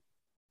yeah.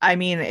 I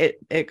mean,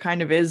 it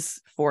kind of is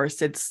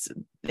forced. It's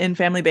in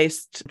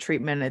family-based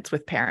treatment, it's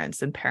with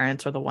parents, and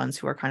parents are the ones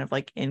who are kind of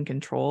like in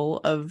control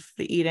of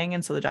the eating.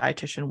 And so the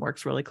dietitian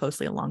works really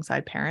closely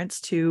alongside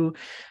parents to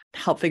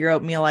help figure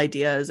out meal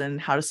ideas and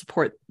how to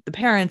support the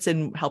parents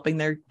in helping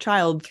their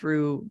child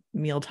through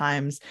meal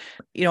times.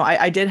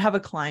 I did have a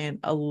client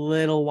a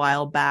little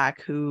while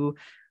back who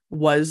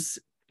was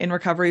in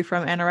recovery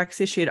from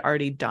anorexia. She had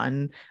already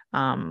done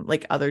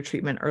like other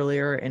treatment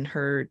earlier in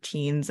her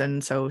teens,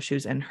 and so she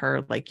was in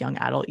her like young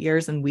adult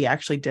years, and we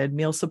actually did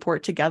meal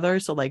support together.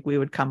 So like we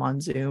would come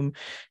on Zoom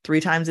 3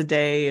 times a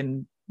day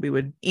and we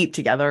would eat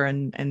together,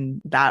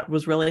 and that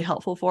was really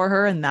helpful for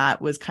her, and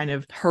that was kind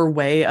of her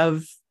way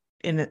of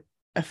in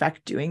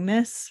effect doing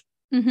this.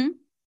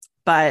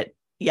 But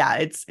yeah,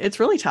 it's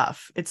really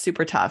tough. It's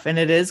super tough, and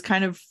it is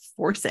kind of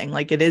forcing,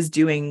 like it is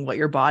doing what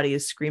your body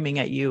is screaming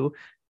at you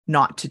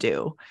not to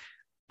do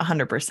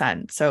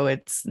 100%. So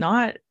it's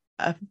not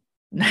a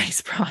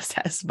nice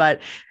process, but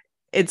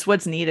it's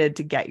what's needed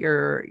to get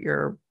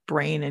your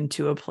brain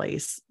into a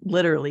place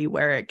literally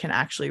where it can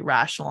actually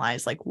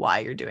rationalize like why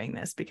you're doing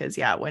this. Because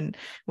yeah, when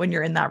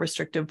you're in that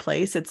restrictive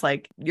place, it's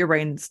like your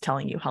brain's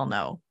telling you hell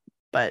no,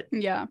 but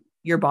yeah,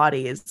 your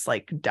body is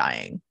like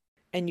dying.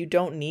 And you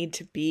don't need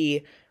to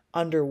be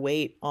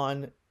underweight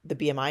on the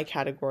BMI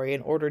category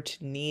in order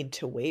to need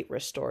to weight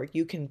restore.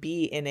 You can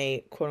be in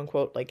a quote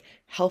unquote like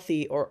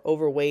healthy or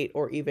overweight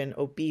or even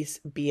obese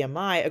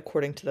BMI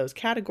according to those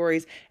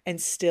categories and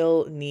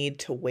still need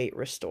to weight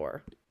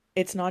restore.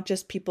 it's not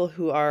just people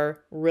who are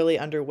really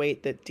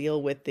underweight that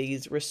deal with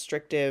these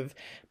restrictive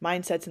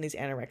mindsets and these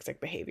anorexic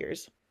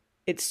behaviors.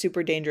 It's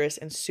super dangerous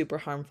and super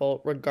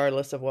harmful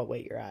regardless of what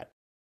weight you're at.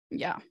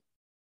 Yeah.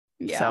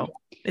 Yeah. So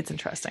it's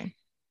interesting.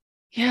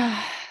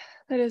 Yeah.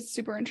 That is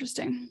super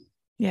interesting.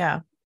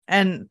 Yeah.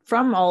 And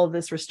from all of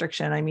this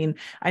restriction, I mean,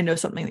 I know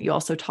something that you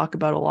also talk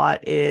about a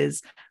lot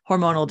is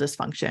hormonal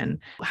dysfunction.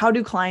 How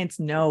do clients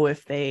know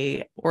if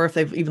they've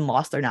even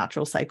lost their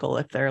natural cycle,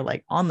 if they're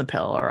like on the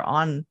pill or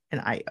on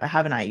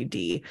have an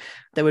IUD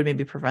that would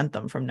maybe prevent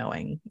them from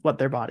knowing what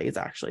their body is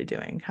actually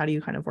doing? How do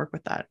you kind of work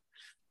with that?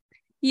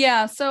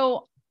 Yeah.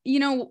 So,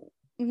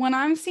 when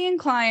I'm seeing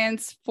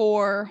clients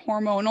for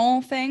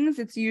hormonal things,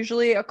 it's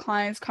usually a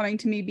client's coming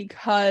to me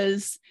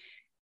because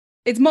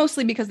it's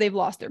mostly because they've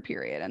lost their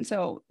period. And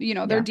so,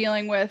 they're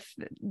dealing with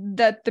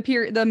that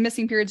the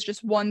missing period is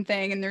just one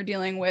thing. And they're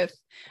dealing with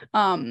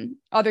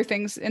other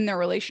things in their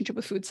relationship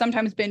with food,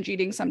 sometimes binge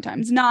eating,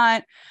 sometimes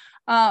not.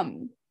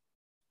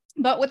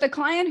 But with a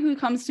client who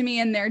comes to me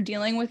and they're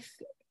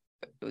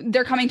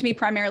coming to me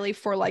primarily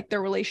for like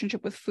their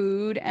relationship with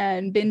food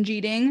and binge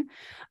eating.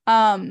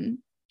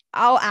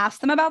 I'll ask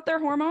them about their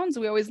hormones.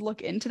 We always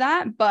look into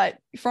that. But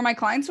for my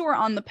clients who are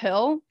on the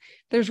pill,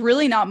 there's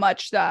really not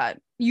much that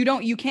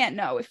you can't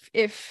know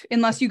if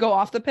unless you go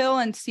off the pill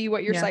and see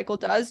what your cycle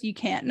does, you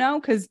can't know,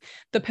 because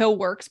the pill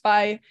works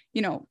by,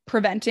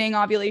 preventing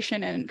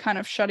ovulation and kind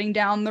of shutting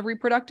down the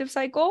reproductive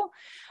cycle.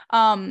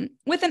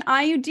 With an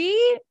IUD,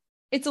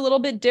 it's a little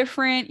bit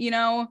different,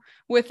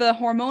 with a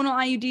hormonal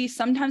IUD,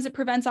 sometimes it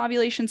prevents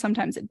ovulation,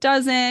 sometimes it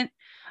doesn't.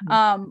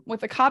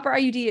 With a copper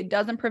IUD, it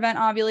doesn't prevent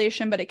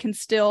ovulation, but it can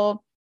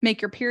still make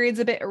your periods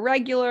a bit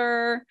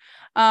irregular.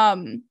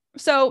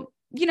 So,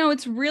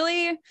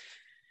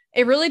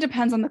 it really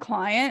depends on the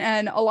client.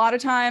 And a lot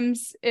of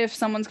times if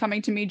someone's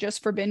coming to me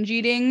just for binge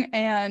eating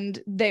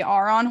and they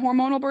are on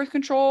hormonal birth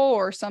control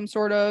or some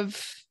sort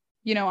of,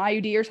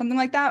 IUD or something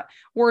like that,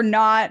 we're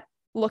not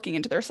looking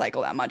into their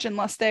cycle that much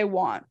unless they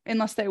want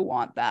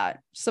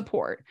that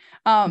support.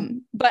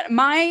 But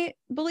my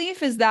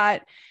belief is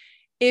that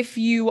unless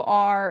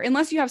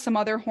you have some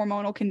other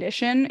hormonal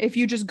condition, if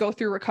you just go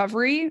through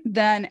recovery,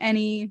 then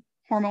any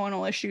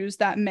hormonal issues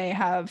that may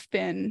have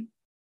been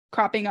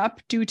cropping up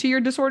due to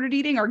your disordered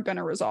eating are going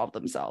to resolve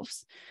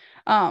themselves.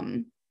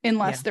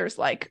 Unless there's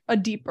like a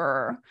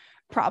deeper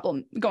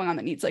problem going on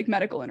that needs like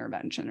medical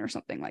intervention or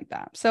something like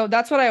that. So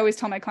that's what I always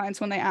tell my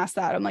clients when they ask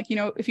that. I'm like,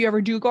 if you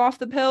ever do go off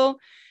the pill,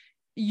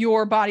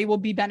 your body will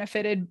be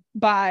benefited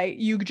by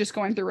you just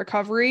going through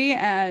recovery,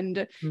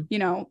 and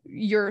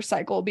your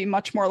cycle will be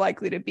much more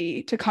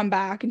likely to come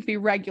back and be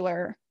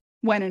regular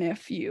when and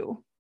if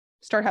you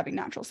start having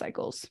natural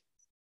cycles.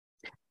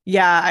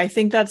 Yeah, I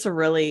think that's a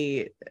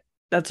really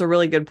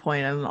good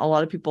point. And a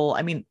lot of people,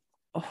 I mean,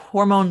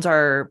 hormones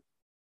are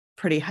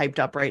pretty hyped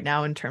up right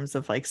now in terms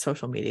of like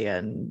social media,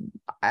 and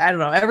I don't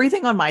know,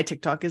 everything on my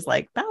TikTok is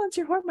like balance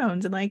your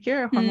hormones and like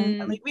your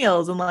hormone like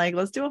meals and like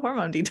let's do a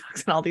hormone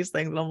detox and all these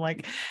things. And I'm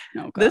like,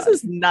 this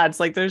is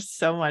nuts. Like there's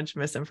so much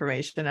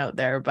misinformation out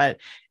there, but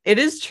it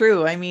is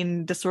true. I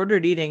mean,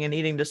 disordered eating and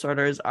eating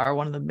disorders are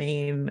one of the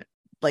main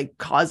like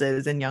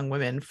causes in young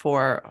women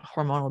for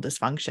hormonal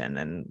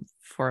dysfunction and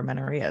for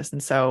amenorrheas.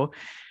 And so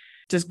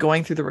just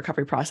going through the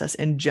recovery process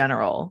in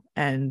general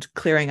and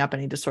clearing up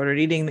any disordered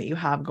eating that you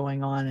have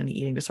going on and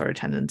eating disorder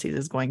tendencies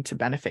is going to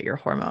benefit your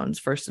hormones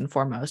first and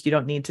foremost. You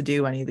don't need to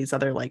do any of these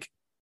other like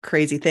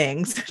crazy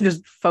things.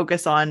 Just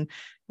focus on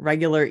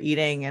regular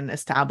eating and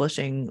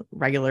establishing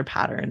regular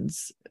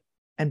patterns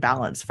and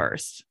balance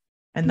first,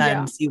 and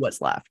then see what's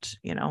left,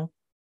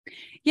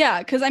 Yeah.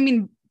 Because I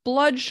mean,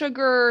 blood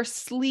sugar,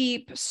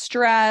 sleep,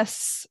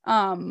 stress,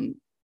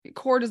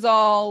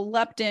 cortisol,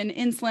 leptin,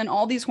 insulin,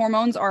 all these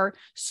hormones are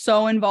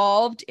so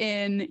involved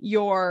in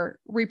your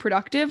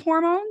reproductive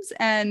hormones.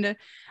 And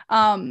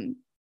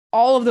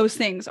all of those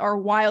things are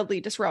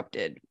wildly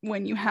disrupted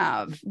when you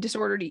have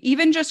disordered eating,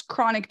 even just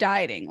chronic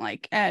dieting,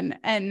 like, and,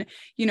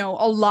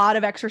 a lot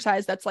of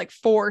exercise that's like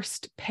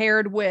forced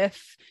paired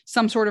with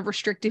some sort of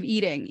restrictive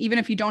eating, even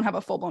if you don't have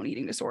a full-blown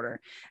eating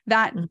disorder,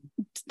 that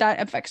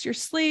affects your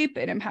sleep.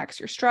 It impacts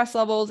your stress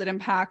levels. It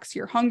impacts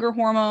your hunger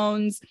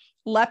hormones.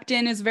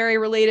 Leptin is very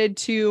related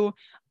to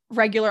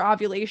regular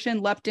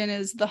ovulation. Leptin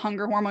is the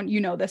hunger hormone. You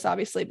know this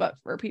obviously, but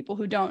for people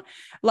who don't,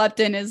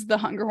 leptin is the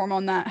hunger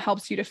hormone that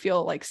helps you to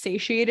feel like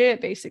satiated.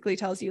 It basically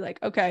tells you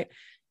like, okay,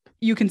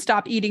 you can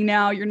stop eating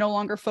now. You're no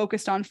longer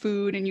focused on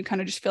food, and you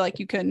kind of just feel like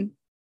you can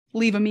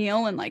leave a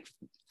meal and like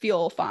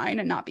feel fine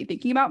and not be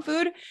thinking about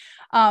food.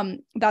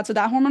 That's what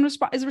that hormone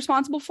is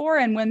responsible for.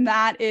 And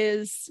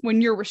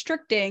when you're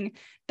restricting,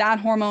 that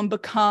hormone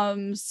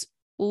becomes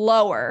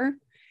lower.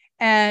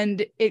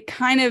 And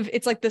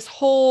it's like this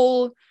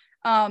whole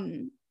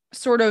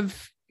sort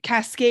of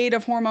cascade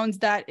of hormones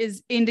that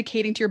is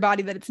indicating to your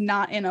body that it's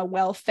not in a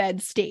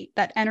well-fed state,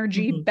 that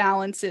energy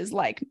balance is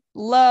like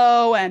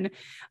low, and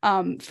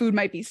food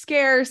might be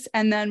scarce.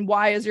 And then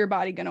why is your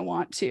body going to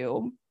want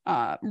to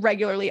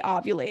regularly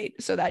ovulate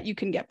so that you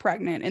can get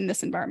pregnant in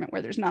this environment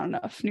where there's not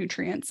enough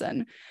nutrients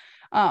and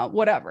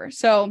whatever?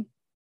 So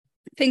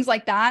things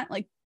like that,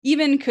 like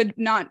even could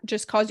not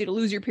just cause you to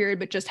lose your period,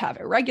 but just have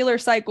irregular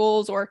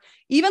cycles, or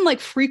even like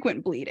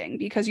frequent bleeding,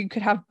 because you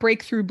could have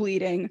breakthrough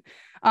bleeding,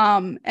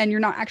 and you're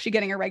not actually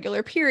getting a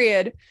regular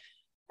period.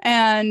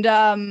 And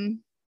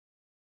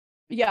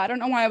yeah, I don't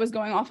know why I was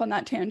going off on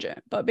that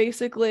tangent, but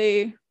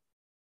basically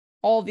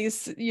all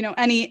these,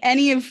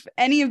 any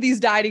of these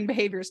dieting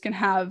behaviors can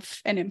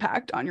have an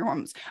impact on your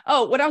hormones.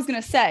 Oh, what I was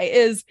going to say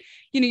is,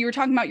 you were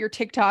talking about your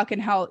TikTok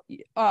and how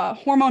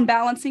hormone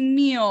balancing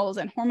meals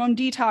and hormone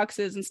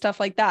detoxes and stuff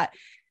like that.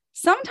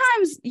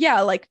 Sometimes,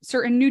 yeah, like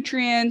certain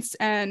nutrients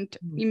and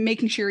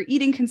making sure you're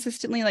eating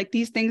consistently, like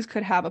these things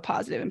could have a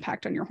positive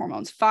impact on your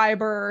hormones,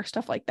 fiber,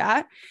 stuff like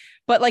that.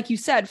 But like you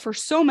said, for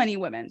so many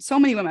women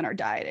are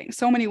dieting.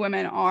 So many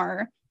women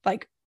are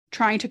like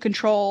trying to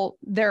control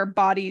their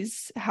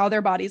bodies, how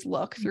their bodies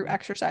look through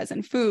exercise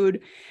and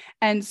food.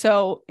 And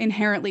so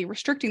inherently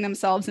restricting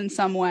themselves in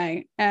some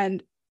way.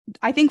 And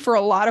I think for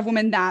a lot of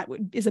women, that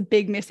is a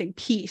big missing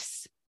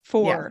piece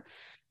for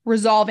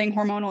resolving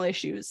hormonal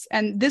issues.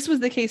 And this was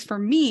the case for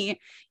me,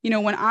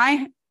 when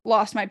I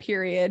lost my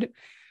period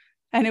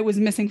and it was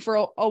missing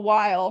for a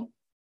while,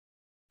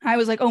 I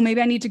was like, oh,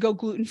 maybe I need to go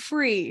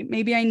gluten-free.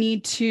 Maybe I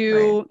need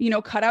to,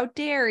 cut out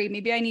dairy.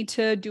 Maybe I need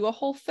to do a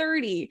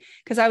Whole30,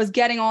 because I was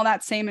getting all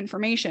that same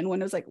information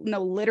when it was like,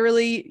 no,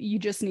 literally, you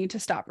just need to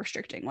stop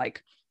restricting.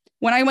 Like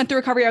when I went through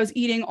recovery, I was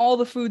eating all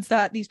the foods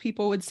that these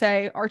people would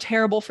say are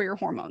terrible for your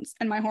hormones.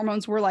 And my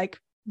hormones were like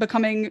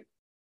becoming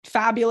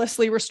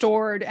fabulously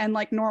restored and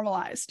like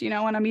normalized, and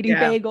I'm eating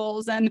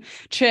bagels and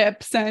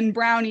chips and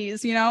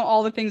brownies,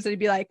 all the things that would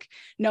be like,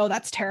 no,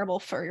 that's terrible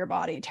for your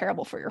body,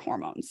 terrible for your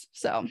hormones.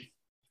 So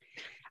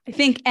I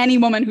think any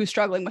woman who's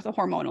struggling with a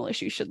hormonal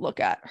issue should look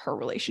at her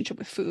relationship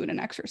with food and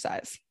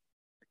exercise.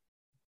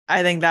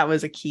 I think that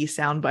was a key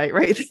soundbite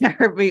right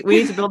there. We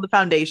need to build the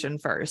foundation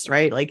first,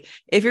 right? Like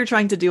if you're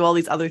trying to do all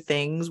these other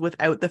things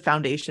without the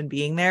foundation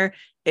being there,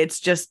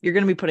 it's just, you're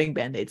going to be putting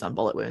band-aids on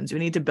bullet wounds. We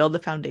need to build the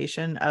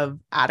foundation of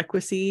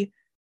adequacy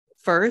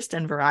first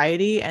and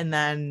variety, and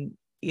then,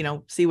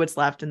 see what's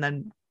left, and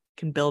then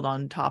can build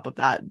on top of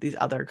that, these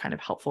other kind of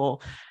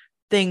helpful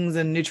things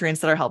and nutrients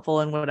that are helpful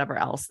and whatever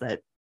else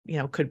that,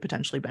 could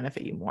potentially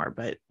benefit you more.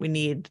 But we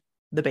need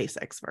the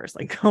basics first,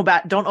 like go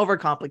back, don't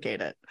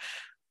overcomplicate it.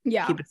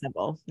 Yeah. Keep it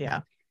simple.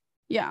 Yeah.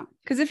 Yeah.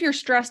 Because if you're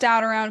stressed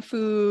out around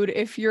food,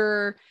 if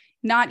you're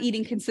not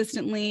eating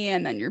consistently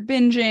and then you're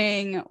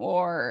binging,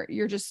 or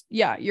you're just,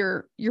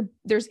 you're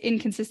there's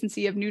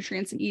inconsistency of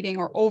nutrients in eating,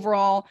 or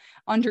overall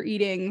under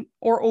eating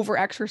or over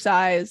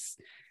exercise.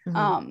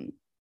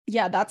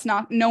 That's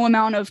no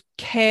amount of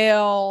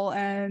kale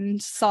and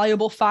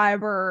soluble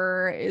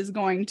fiber is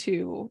going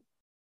to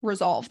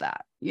resolve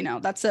that.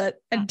 That's a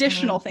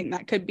additional thing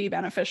that could be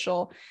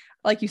beneficial,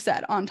 like you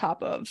said, on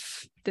top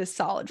of this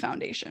solid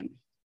foundation.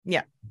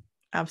 Yeah,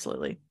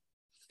 absolutely.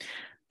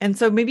 And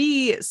so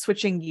maybe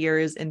switching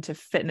gears into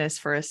fitness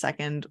for a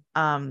second,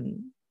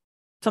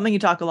 something you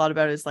talk a lot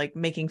about is like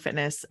making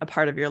fitness a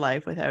part of your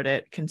life without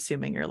it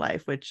consuming your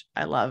life, which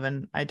I love.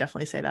 And I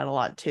definitely say that a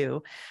lot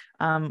too.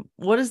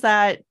 What does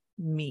that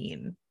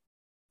mean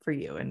for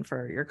you and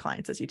for your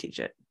clients as you teach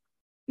it?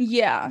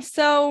 Yeah.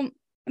 So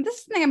this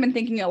is something I've been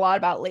thinking a lot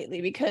about lately,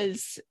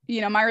 because,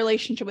 my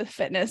relationship with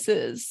fitness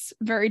is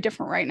very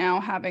different right now,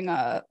 having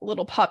a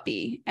little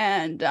puppy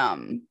and,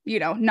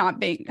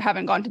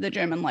 haven't gone to the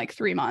gym in like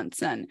 3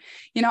 months. And,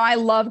 I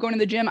love going to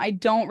the gym. I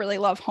don't really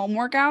love home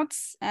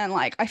workouts, and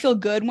like, I feel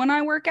good when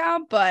I work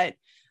out, but,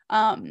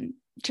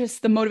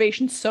 just the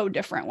motivation's so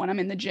different when I'm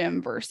in the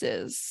gym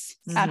versus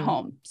at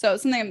home. So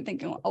it's something I'm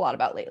thinking a lot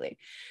about lately.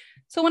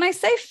 So when I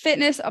say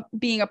fitness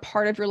being a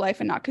part of your life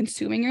and not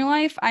consuming your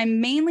life, I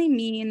mainly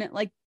mean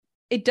like,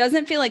 it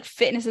doesn't feel like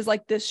fitness is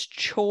like this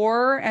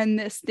chore and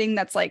this thing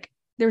that's like,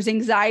 there's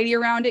anxiety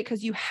around it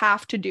because you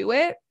have to do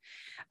it,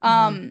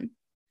 to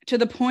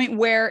the point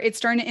where it's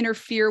starting to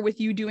interfere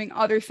with you doing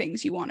other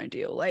things you want to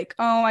do. Like,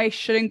 oh, I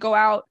shouldn't go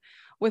out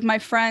with my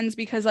friends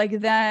because like,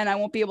 then I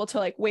won't be able to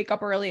like wake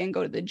up early and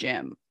go to the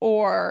gym,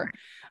 or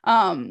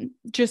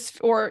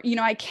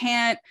I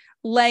can't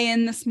lay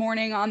in this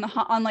morning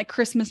on like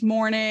Christmas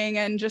morning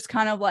and just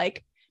kind of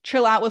like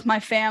chill out with my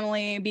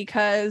family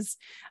because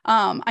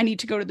I need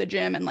to go to the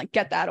gym and like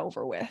get that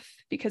over with.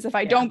 Because if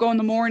I don't go in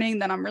the morning,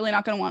 then I'm really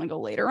not going to want to go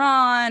later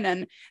on,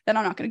 and then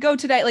I'm not going to go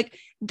today. Like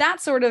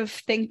that sort of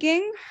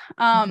thinking,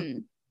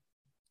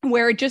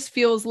 where it just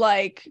feels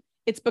like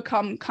it's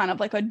become kind of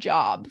like a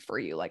job for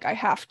you. Like I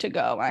have to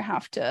go, I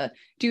have to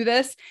do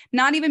this,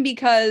 not even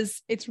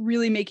because it's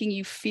really making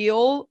you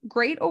feel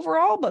great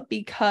overall, but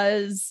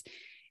because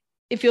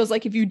it feels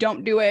like if you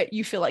don't do it,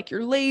 you feel like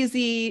you're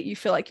lazy, you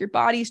feel like your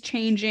body's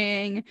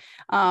changing,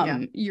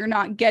 you're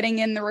not getting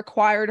in the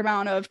required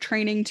amount of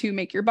training to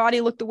make your body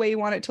look the way you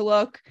want it to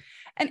look.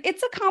 And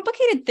it's a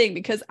complicated thing,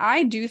 because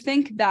I do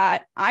think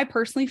that I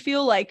personally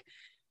feel like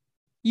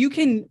you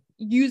can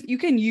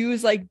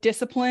use like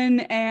discipline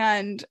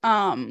and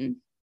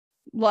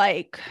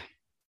like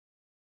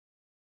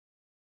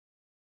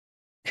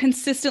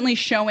consistently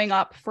showing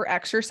up for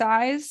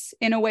exercise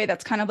in a way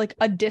that's kind of like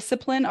a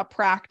discipline, a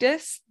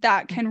practice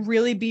that can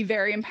really be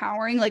very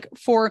empowering, like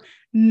for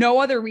no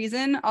other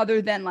reason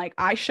other than like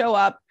I show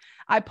up,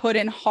 I put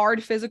in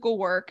hard physical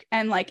work,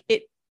 and like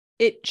it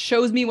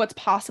shows me what's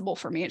possible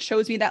for me. It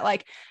shows me that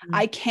like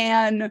I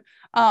can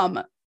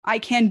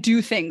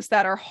do things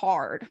that are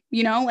hard,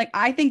 you know, like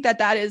I think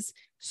that is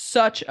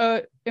such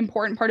a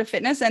important part of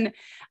fitness. And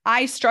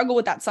I struggle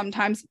with that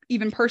sometimes,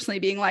 even personally,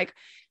 being like,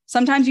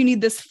 sometimes you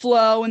need this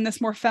flow and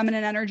this more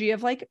feminine energy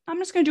of like, I'm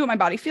just going to do what my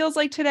body feels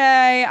like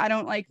today. I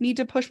don't like need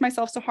to push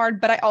myself so hard,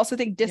 but I also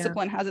think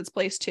discipline has its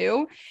place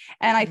too.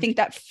 And I think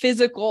that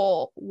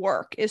physical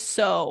work is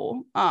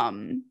so,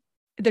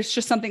 there's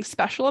just something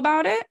special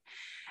about it.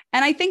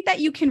 And I think that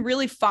you can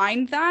really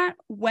find that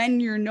when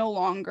you're no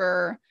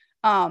longer,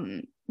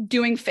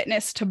 doing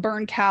fitness to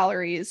burn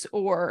calories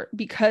or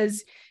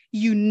because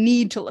you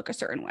need to look a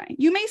certain way.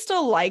 You may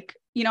still like,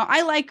 you know,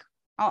 I like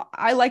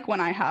when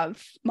I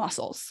have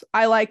muscles.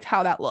 I like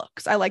how that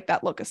looks. I like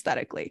that look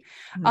aesthetically.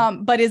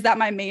 But is that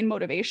my main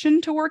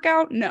motivation to work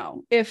out?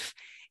 No. If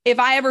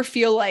I ever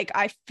feel like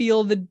I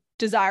feel the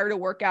desire to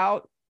work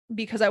out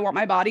because I want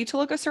my body to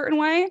look a certain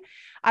way,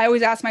 I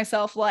always ask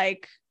myself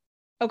like,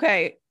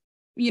 okay,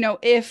 you know,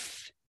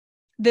 if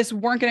this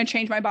weren't going to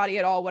change my body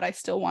at all, would I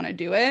still want to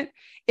do it?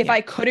 If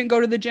I couldn't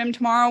go to the gym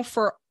tomorrow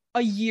for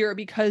a year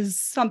because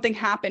something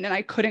happened and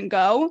I couldn't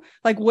go,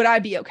 like, would I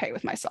be okay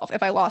with myself?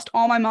 If I lost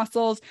all my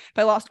muscles, if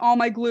I lost all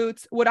my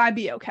glutes, would I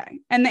be okay?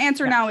 And the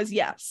answer now is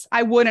yes.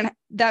 I wouldn't.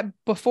 That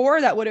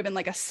before, that would have been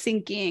like a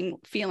sinking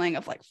feeling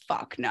of like,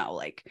 fuck no,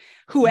 like,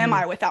 who am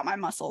I without my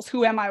muscles?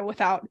 Who am I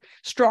without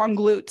strong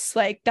glutes?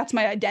 Like, that's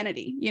my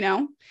identity, you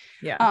know?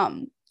 Yeah.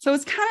 So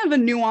it's kind of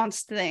a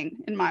nuanced thing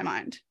in my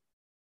mind.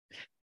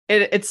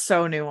 It's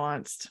so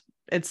nuanced.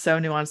 It's so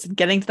nuanced.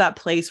 Getting to that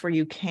place where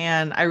you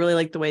can, I really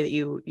like the way that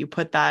you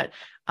put that,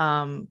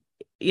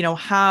 you know,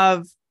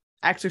 have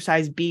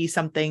exercise be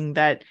something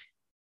that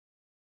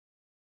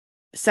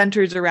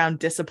centers around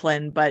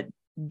discipline, but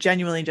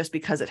genuinely just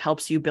because it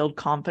helps you build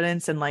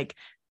confidence and like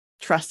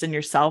trust in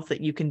yourself that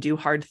you can do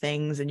hard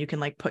things and you can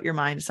like put your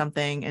mind to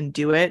something and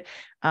do it.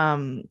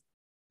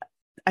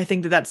 I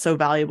think that that's so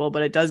valuable,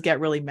 but it does get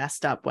really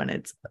messed up when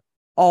it's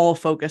all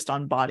focused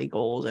on body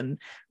goals and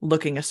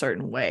looking a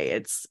certain way.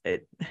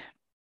 It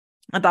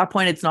at that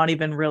point, it's not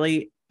even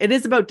really, it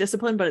is about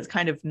discipline, but it's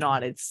kind of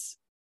not, it's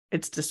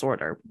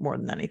disorder more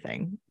than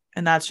anything.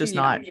 And that's just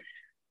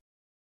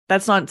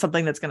that's not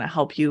something that's going to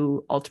help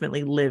you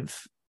ultimately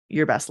live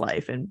your best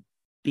life and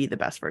be the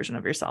best version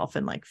of yourself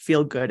and like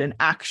feel good and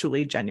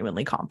actually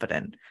genuinely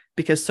confident,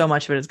 because so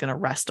much of it is going to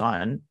rest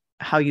on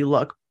how you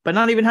look, but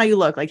not even how you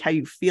look, like how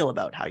you feel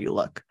about how you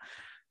look.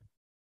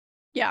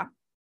 Yeah.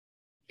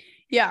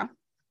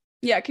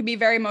 It can be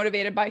very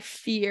motivated by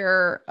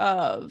fear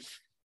of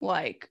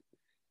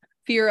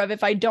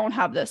if I don't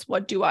have this,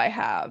 what do I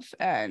have?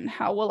 And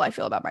how will I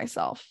feel about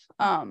myself?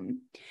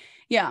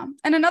 Yeah.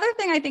 And another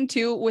thing I think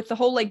too, with the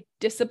whole like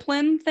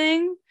discipline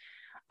thing,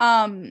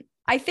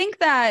 I think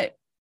that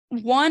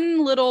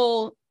one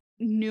little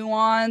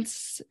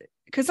nuance,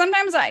 because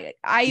sometimes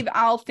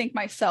I'll think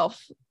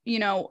myself, you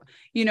know,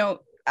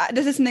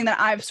 this is something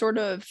that I've sort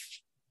of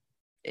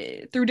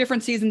through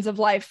different seasons of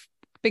life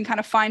been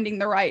kind of finding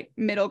the right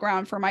middle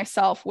ground for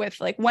myself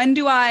with like, when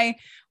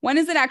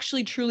is it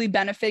actually truly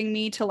benefiting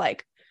me to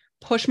like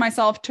push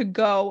myself to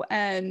go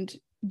and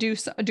do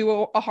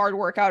a hard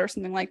workout or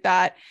something like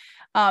that.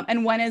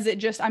 And when is it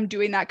just, I'm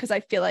doing that because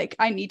I feel like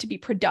I need to be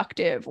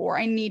productive or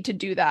I need to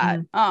do that.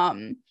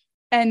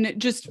 And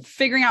just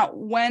figuring out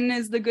when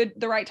is the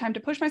right time to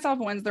push myself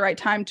and when's the right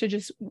time to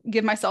just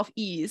give myself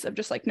ease of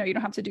just like, no, you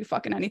don't have to do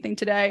fucking anything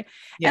today.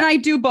 Yeah. And I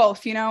do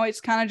both, you know, it's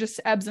kind of just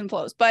ebbs and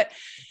flows. But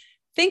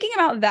thinking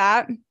about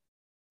that,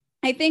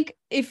 I think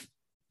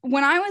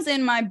when I was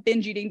in my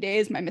binge eating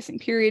days, my missing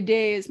period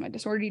days, my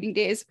disordered eating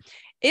days,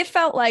 it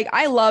felt like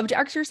I loved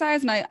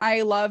exercise and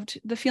I loved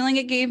the feeling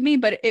it gave me,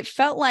 but it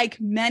felt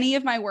like many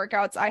of my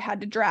workouts I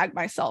had to drag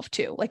myself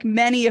to. Like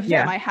many of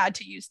them I had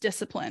to use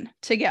discipline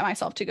to get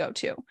myself to go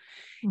to.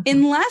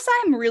 Unless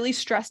I'm really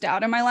stressed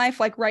out in my life,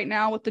 like right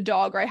now with the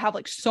dog, where I have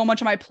like so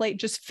much on my plate,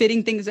 just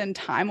fitting things in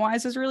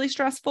time-wise is really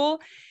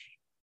stressful.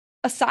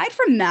 Aside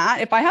from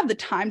that, if I have the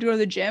time to go to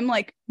the gym,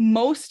 like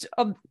most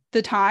of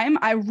the time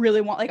I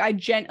really want, like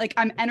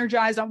I'm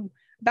energized, I'm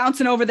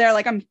bouncing over there,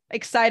 like I'm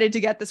excited to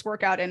get this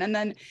workout in. And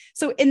then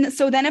so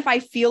then if I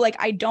feel like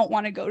I don't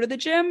want to go to the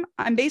gym,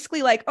 I'm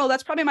basically like, oh,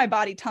 that's probably my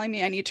body telling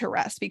me I need to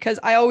rest, because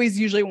I always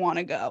usually want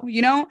to go,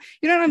 you know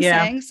what I'm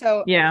saying?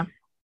 So yeah.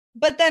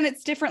 But then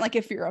it's different, like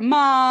if you're a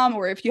mom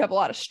or if you have a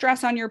lot of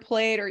stress on your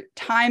plate or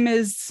time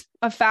is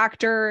a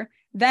factor,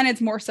 then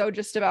it's more so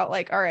just about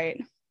like, all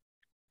right,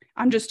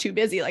 I'm just too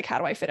busy. Like, how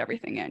do I fit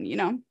everything in, you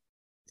know?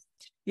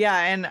 Yeah.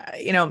 And,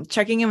 you know,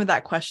 checking in with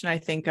that question, I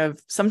think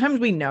of sometimes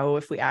we know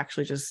if we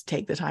actually just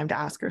take the time to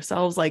ask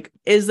ourselves, like,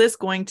 is this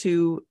going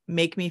to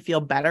make me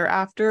feel better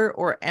after,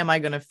 or am I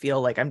going to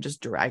feel like I'm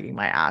just dragging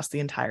my ass the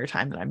entire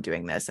time that I'm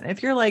doing this? And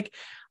if you're like,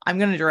 I'm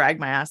going to drag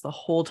my ass the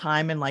whole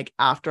time, and like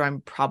after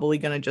I'm probably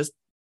going to just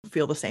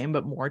feel the same,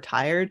 but more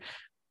tired,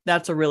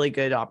 that's a really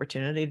good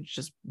opportunity to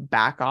just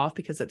back off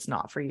because it's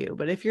not for you.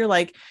 But if you're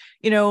like,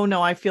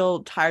 no, I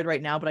feel tired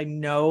right now, but I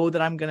know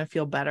that I'm going to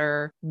feel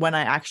better when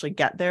I actually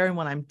get there and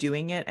when I'm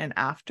doing it and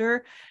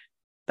after,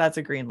 that's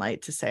a green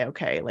light to say,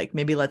 okay, like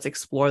maybe let's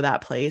explore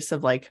that place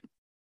of like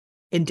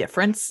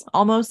indifference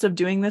almost of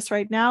doing this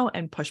right now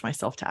and push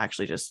myself to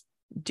actually just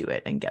do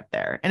it and get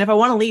there. And if I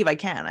want to leave, I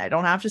can. I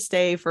don't have to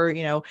stay for,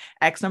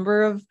 X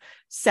number of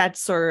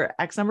sets or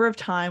X number of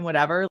time,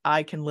 whatever.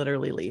 I can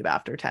literally leave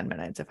after 10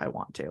 minutes if I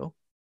want to.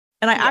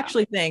 And I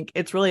actually think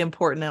it's really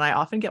important. And I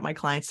often get my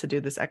clients to do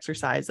this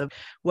exercise of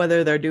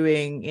whether they're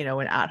doing,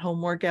 an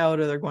at-home workout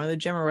or they're going to the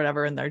gym or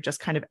whatever, and they're just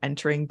kind of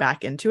entering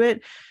back into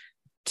it,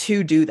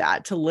 to do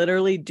that, to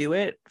literally do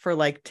it for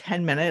like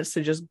 10 minutes,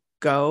 to just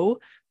go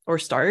or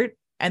start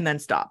and then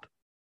stop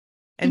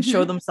and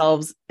show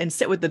themselves and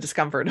sit with the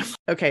discomfort of,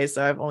 okay,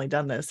 so I've only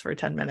done this for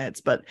 10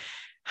 minutes, but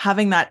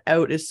having that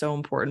out is so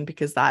important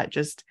because that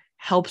just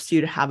helps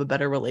you to have a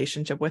better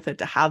relationship with it,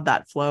 to have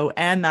that flow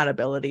and that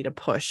ability to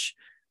push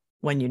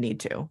when you need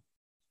to.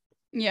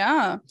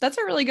 Yeah, that's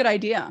a really good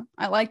idea.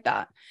 I like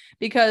that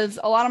because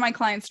a lot of my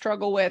clients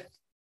struggle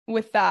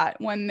with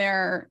that when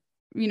they're,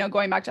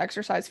 going back to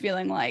exercise,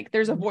 feeling like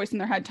there's a voice in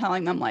their head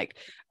telling them like,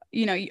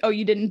 oh,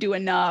 you didn't do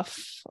enough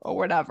or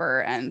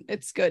whatever. And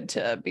it's good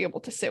to be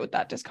able to sit with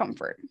that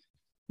discomfort.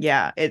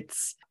 Yeah,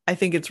 I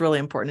think it's really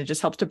important. It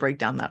just helps to break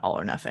down that all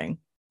or nothing,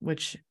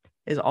 which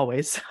is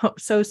always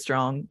so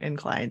strong in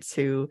clients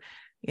who,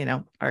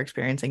 are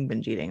experiencing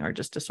binge eating or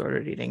just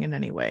disordered eating in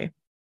any way.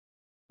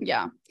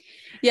 Yeah.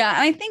 Yeah.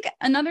 And I think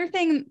another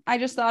thing I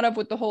just thought of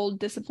with the whole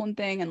discipline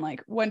thing and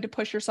like when to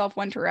push yourself,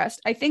 when to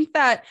rest, I think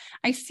that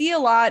I see a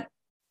lot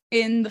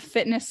in the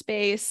fitness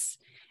space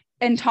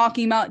and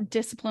talking about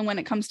discipline when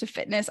it comes to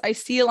fitness. I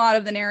see a lot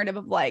of the narrative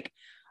of like,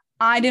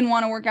 I didn't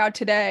want to work out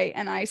today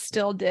and I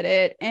still did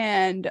it.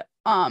 And,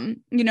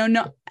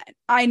 no,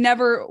 I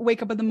never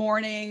wake up in the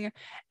morning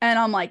and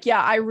I'm like,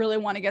 yeah, I really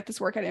want to get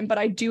this workout in, but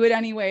I do it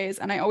anyways.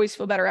 And I always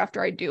feel better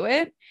after I do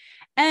it.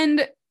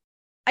 And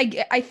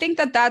I think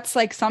that that's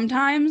like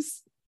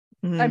sometimes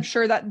I'm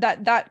sure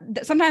that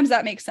sometimes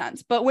that makes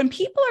sense. But when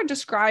people are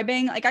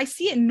describing, like I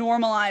see it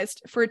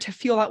normalized for it to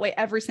feel that way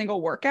every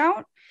single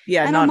workout.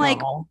 Yeah. And I'm like,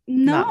 normal.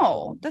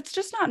 no, that's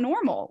just not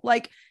normal.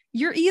 Like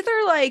you're either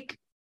like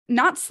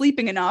not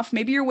sleeping enough.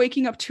 Maybe you're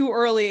waking up too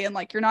early and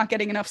like you're not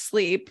getting enough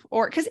sleep,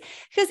 or because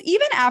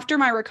even after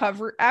my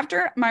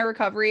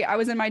recovery, I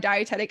was in my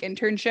dietetic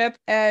internship,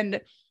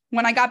 and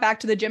when I got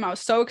back to the gym, I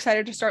was so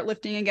excited to start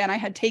lifting again. I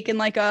had taken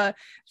like a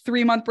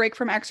 3-month break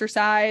from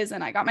exercise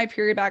and I got my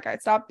period back. I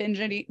stopped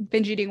binge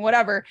eating,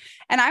 whatever.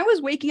 And I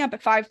was waking up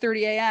at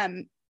 5:30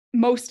 a.m.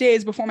 most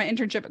days before my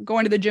internship,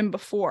 going to the gym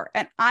before.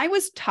 And I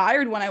was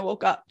tired when I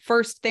woke up,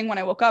 first thing when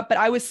I woke up, but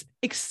I was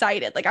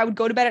excited. Like I would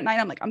go to bed at night.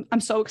 I'm like,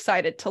 I'm so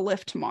excited to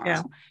lift tomorrow.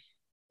 Yeah.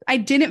 I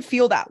didn't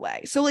feel that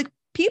way. So like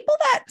people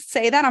that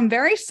say that, I'm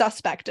very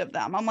suspect of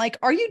them. I'm like,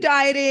 are you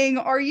dieting?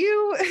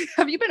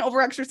 Have you been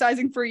over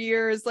exercising for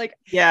years? Like,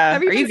 yeah,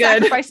 have you been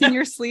sacrificing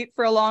your sleep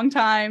for a long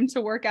time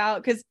to work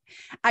out? Because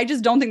I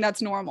just don't think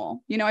that's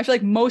normal. I feel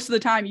like most of the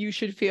time you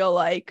should feel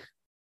like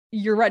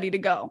you're ready to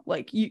go.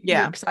 Like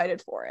you're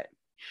excited for it.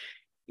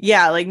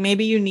 Yeah. Like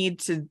maybe you need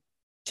to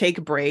take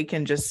a break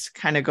and just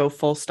kind of go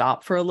full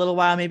stop for a little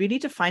while. Maybe you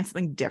need to find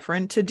something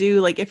different to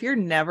do. Like if you're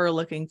never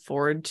looking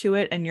forward to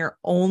it and you're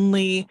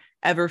only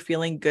ever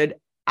feeling good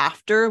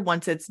after,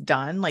 once it's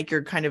done, like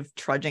you're kind of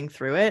trudging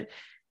through it,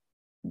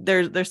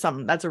 there's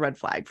something that's a red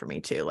flag for me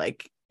too.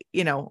 Like,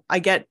 I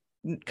get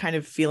kind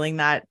of feeling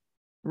that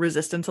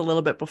resistance a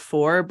little bit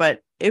before, but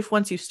if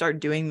once you start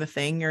doing the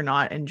thing, you're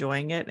not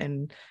enjoying it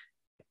and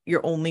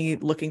you're only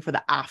looking for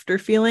the after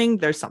feeling,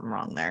 there's something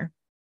wrong there.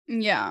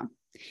 Yeah.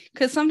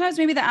 Because sometimes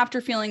maybe the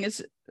after feeling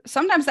it's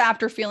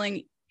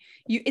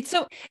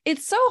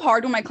so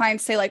hard when my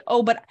clients say like,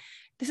 oh, but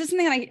this is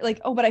something I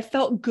like, oh, but I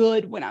felt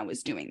good when I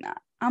was doing that.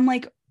 I'm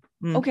like,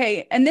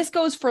 okay. And this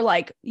goes for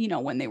like,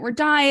 when they were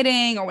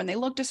dieting or when they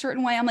looked a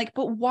certain way. I'm like,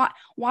 but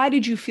why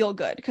did you feel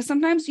good? Because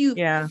sometimes you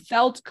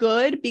felt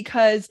good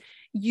because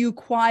you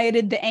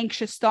quieted the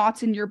anxious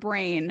thoughts in your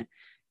brain.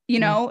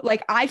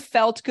 Like I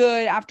felt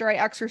good after I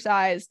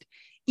exercised,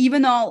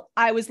 even though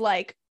I was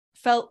like,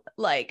 felt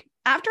like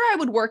after I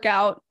would work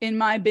out in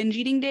my binge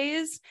eating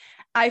days,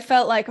 I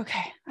felt like,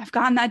 okay, I've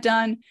gotten that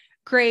done.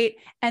 Great.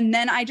 And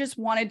then I just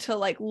wanted to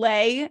like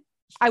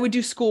I would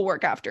do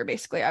schoolwork after.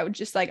 Basically, I would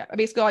just like,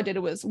 all I did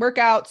was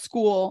workout,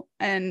 school,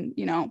 and,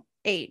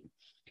 ate.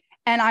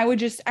 And I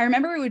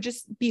remember it would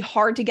just be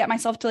hard to get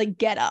myself to like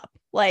get up.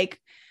 Like,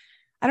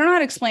 I don't know how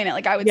to explain it.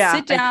 Like I would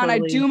sit down, I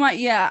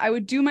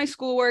would do my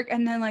schoolwork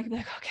and then like,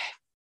 okay,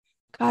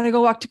 gotta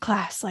go walk to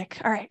class. Like,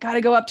 all right,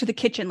 gotta go up to the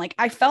kitchen. Like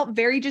I felt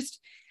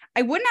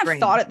I wouldn't have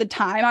thought at the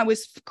time I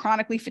was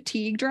chronically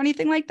fatigued or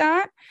anything like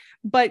that.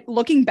 But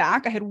looking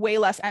back, I had way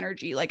less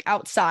energy, like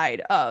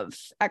outside of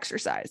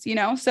exercise,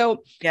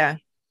 So yeah.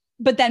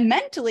 But then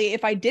mentally,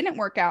 if I didn't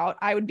work out,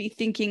 I would be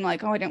thinking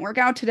like, oh, I didn't work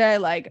out today.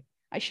 Like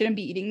I shouldn't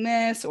be eating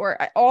this, or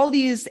all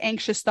these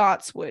anxious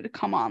thoughts would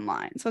come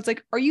online. So it's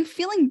like, are you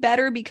feeling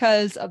better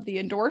because of the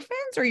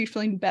endorphins, or are you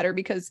feeling better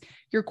because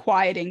you're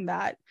quieting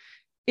that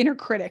inner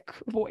critic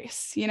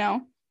voice, you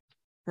know?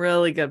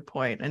 Really good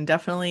point. And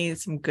definitely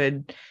some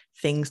good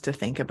things to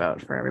think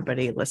about for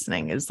everybody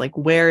listening is like,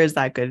 where is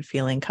that good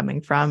feeling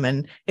coming from?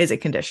 And is it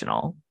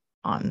conditional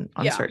on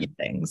certain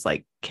things?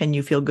 Like, can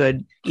you feel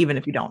good even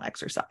if you don't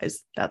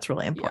exercise? That's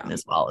really important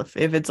as well.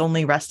 If it's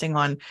only resting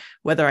on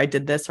whether I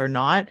did this or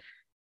not,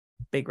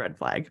 big red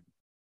flag.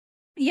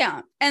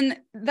 Yeah. And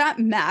that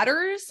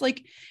matters.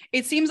 Like,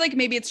 it seems like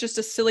maybe it's just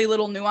a silly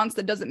little nuance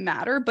that doesn't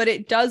matter, but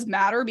it does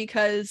matter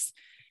because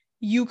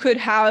you could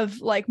have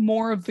like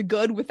more of the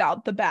good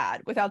without the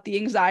bad, without the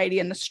anxiety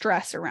and the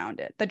stress around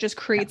it. That just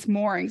creates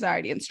more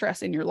anxiety and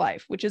stress in your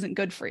life, which isn't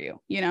good for you,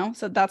 you know?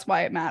 So that's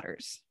why it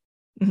matters.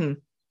 Mm-hmm.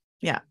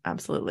 Yeah,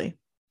 absolutely.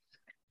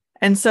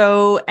 And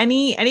so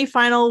any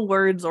final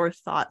words or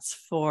thoughts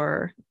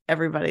for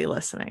everybody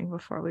listening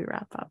before we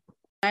wrap up?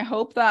 I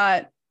hope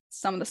that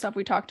some of the stuff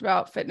we talked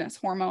about fitness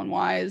hormone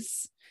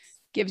wise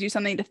gives you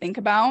something to think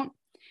about.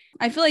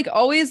 I feel like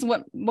always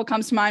what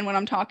comes to mind when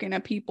I'm talking to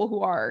people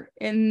who are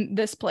in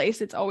this place,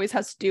 it's always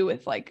has to do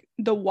with like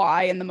the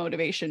why and the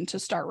motivation to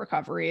start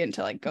recovery and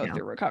to like go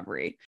through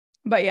recovery.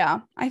 But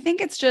yeah, I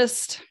think it's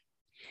just,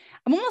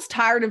 I'm almost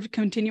tired of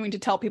continuing to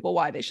tell people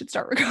why they should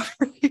start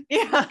recovery.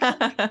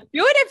 Yeah.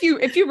 Do it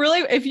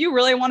if you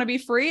really want to be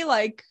free,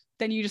 like,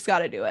 then you just got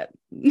to do it,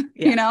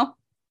 you know?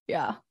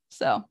 Yeah.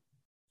 So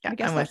I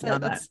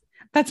guess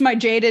that's my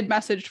jaded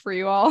message for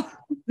you all.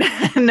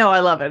 No, I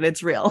love it.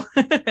 It's real.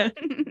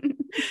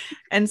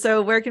 And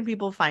so where can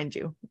people find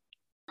you?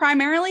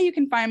 Primarily, you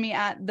can find me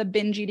at the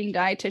Binge Eating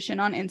Dietitian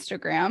on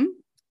Instagram.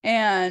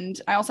 And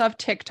I also have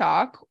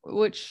TikTok,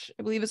 which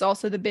I believe is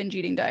also the Binge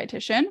Eating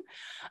Dietitian.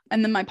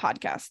 And then my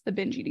podcast, the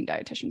Binge Eating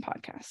Dietitian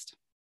podcast.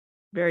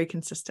 Very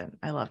consistent.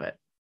 I love it.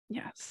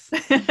 Yes.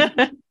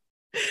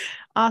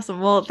 Awesome.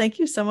 Well, thank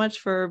you so much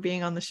for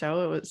being on the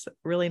show. It was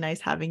really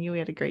nice having you. We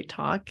had a great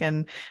talk.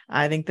 And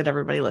I think that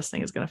everybody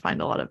listening is going to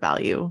find a lot of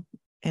value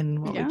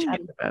in what we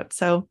chatted about.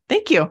 So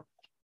thank you.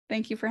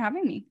 Thank you for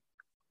having me.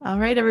 All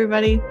right,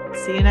 everybody.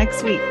 See you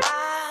next week.